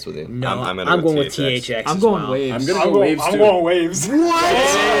be honest with you. No, I'm I'm, gonna going go with THX. I'm as going well. Waves. I'm gonna go Waves I'm too. going Waves.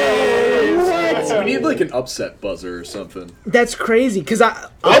 We need like an upset buzzer or something. That's crazy because I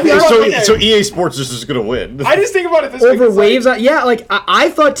Okay, think- so EA Sports is just gonna win. I just think about it this way. over 'cause, Waves. Yeah, like I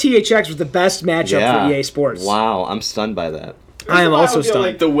thought THX was the best matchup for EA Sports. Wow, I'm stunned by that. I am Here's also what I feel stunned.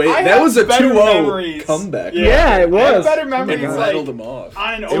 like. The way I that have was a better 2-0 memories. comeback. Yeah, it I have was. better And memories rattled like them off.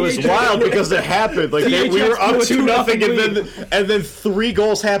 on an It was OG wild because it happened. Like we were up 2-0, and then 3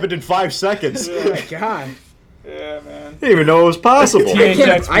 goals happened in 5 seconds. Oh my God. Yeah, man. Didn't even know it was possible.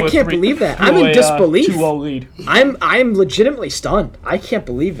 I can't believe that. I'm in disbelief. 2-0 lead. I'm legitimately stunned. I can't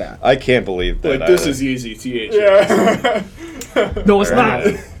believe that. I can't believe that. Like this is easy, THX. Yeah. No, it's not.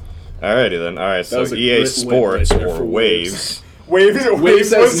 Alrighty then. Alright, so was a EA grit win Sports right there or for Waves. Waves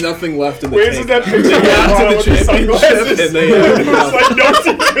Waves has was, nothing left in the Waves tank. is that picture They of got LeBron to with the the championship sunglasses. and they It's like no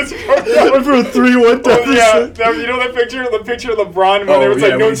team has Went for a 3-1 yeah, you know that picture? The picture of LeBron when there was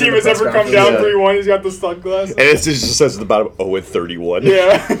like no when he's in team the has press ever come conference. down Yeah. 3-1. He's got the sunglasses. And it just says at the bottom, 0-31.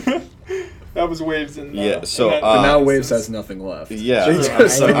 Yeah. That was Waves in Yeah, so, in that- But now Waves has nothing left. Yeah,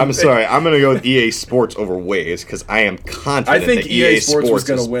 I'm sorry. I'm going to go with EA Sports over Waves because I am confident I think that EA Sports was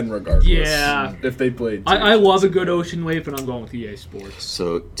going is- to win regardless. Yeah. If they played. I love a good Ocean Wave, but I'm going with EA Sports.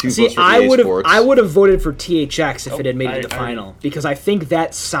 So 2 See, votes for I EA would have Sports. I would have voted for THX if it had made it to the I- final because I think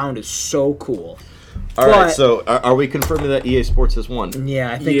that sound is so cool. All right, but- so are we confirming that EA Sports has won?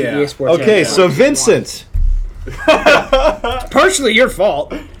 Yeah, I think Yeah. EA Sports. Okay, has so that. Vincent, partially your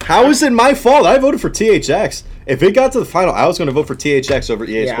fault. How is it my fault? I voted for THX. If it got to the final, I was going to vote for THX over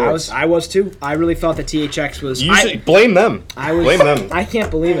EA Sports. I was too. I really thought that THX was. You should blame them. Blame them. I can't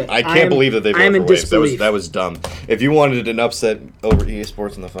believe it. I can't believe that they I am voted in for Waves. disbelief. That was dumb. If you wanted an upset over EA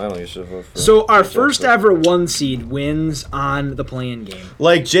Sports in the final, you should vote for. So our THX. first ever 1 seed wins on the play-in game.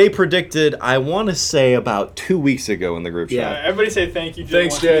 Like Jay predicted, I want to say about 2 weeks ago in the group Yeah. chat. Everybody say thank you, Jay.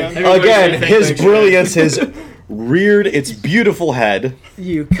 Thanks, once Jay. again. Again, his brilliance has reared its beautiful head.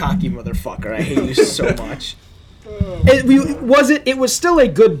 You cocky motherfucker! I hate you so much. It was still a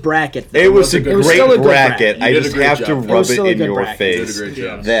good bracket, though. It was a was great still a good bracket. You I did a just great have job. to It rub was it still a in good your bracket. You did a face great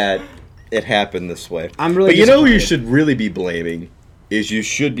job. that it happened this way. I'm really But you know who you disappointed. should really be blaming is you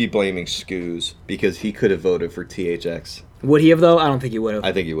should be blaming Scoos because he could have voted for THX. Would he have, though? I don't think he would have.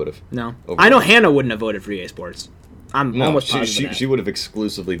 I think he would have. No. Over I know there. Hannah wouldn't have voted for EA Sports. I'm No, almost positive of that. she would have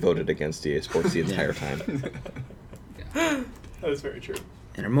exclusively voted against EA Sports the entire time. That is very true.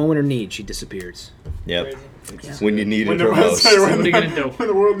 In a moment of need, she disappears. Yep. Crazy. When you needed When her the, most. What are you gonna do? When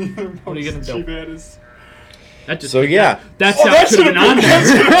the world needed her most, What are you gonna do? she bad as. That just, So yeah. that Oh, sound that should have been on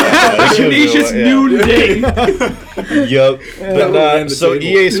there. Canisius Yeah. noon day. Yep. But ran the so table.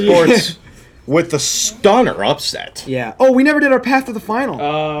 EA Sports with the stunner upset. Yeah. Oh, we never did our path to the final.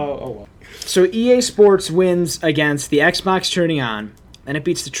 Oh well. So EA Sports wins against the Xbox Turning On, and it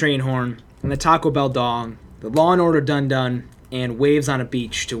beats the Train Horn, and the Taco Bell Dong, the Law and Order Dun Dun, and Waves on a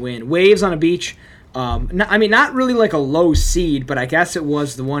Beach to win. Waves on a Beach, not really like a low seed, but I guess it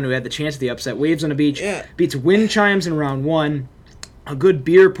was the one who had the chance of the upset. Waves on a Beach beats Wind Chimes in round 1, a good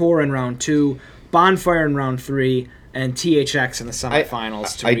beer pour in round 2, Bonfire in round 3, and THX in the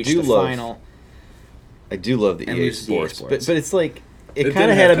semifinals to reach the final. I do love the And EA lose the EA Sports, Sports. but it's like it It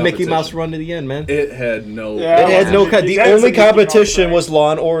kind of didn't had a have Mickey Mouse competition. run to the end, man. It had no. Yeah. It had no. That The is a only Mickey Mouse competition thing. was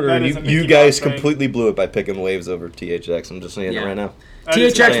Law and Order, That and is a you Mickey guys Mouse thing. completely blew it by picking Waves over THX. I'm just saying Yeah. it right now. That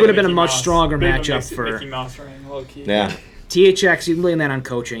is THX would have been a Mickey much Mouse. stronger Bit of a matchup for- Mickey Mouse ring, low key. Yeah, THX, you can blame that on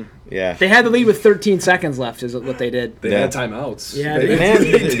coaching. yeah. They had the lead with 13 seconds left, is what they did. They Yeah. had timeouts. Yeah, They-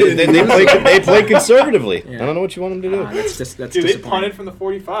 Man, they play conservatively. I don't know what you want them to do. That's Dude, they disappointing. punted from the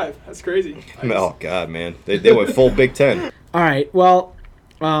 45. That's crazy. Oh God, man, they went full Big Ten. All right, well,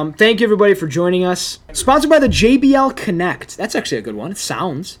 thank you everybody for joining us. Sponsored by the JBL Connect. That's actually a good one. It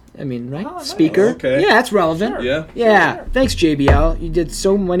sounds, right? nice. Speaker. Okay. Yeah, that's relevant. Yeah. Yeah. Thanks, JBL. You did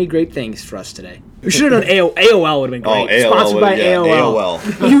so many great things for us today. We should have done AOL would have been Oh, great. AOL. Sponsored by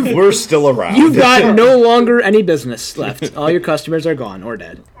AOL. We're still around. You've got no longer any business left. All your customers are gone or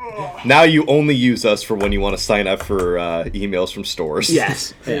dead. Now you only use us for when you want to sign up for emails from stores.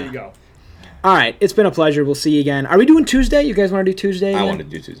 Yes. There Yeah. you go. All right. It's been a pleasure. We'll see you again. Are we doing Tuesday? You guys want to do Tuesday? I again? want to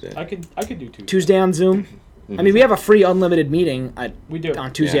do Tuesday. I could do two. Tuesday on Zoom. I mean, we have a free unlimited meeting We do.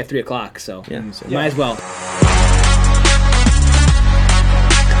 on Tuesday Yeah. at 3 o'clock, so Yeah. might as well.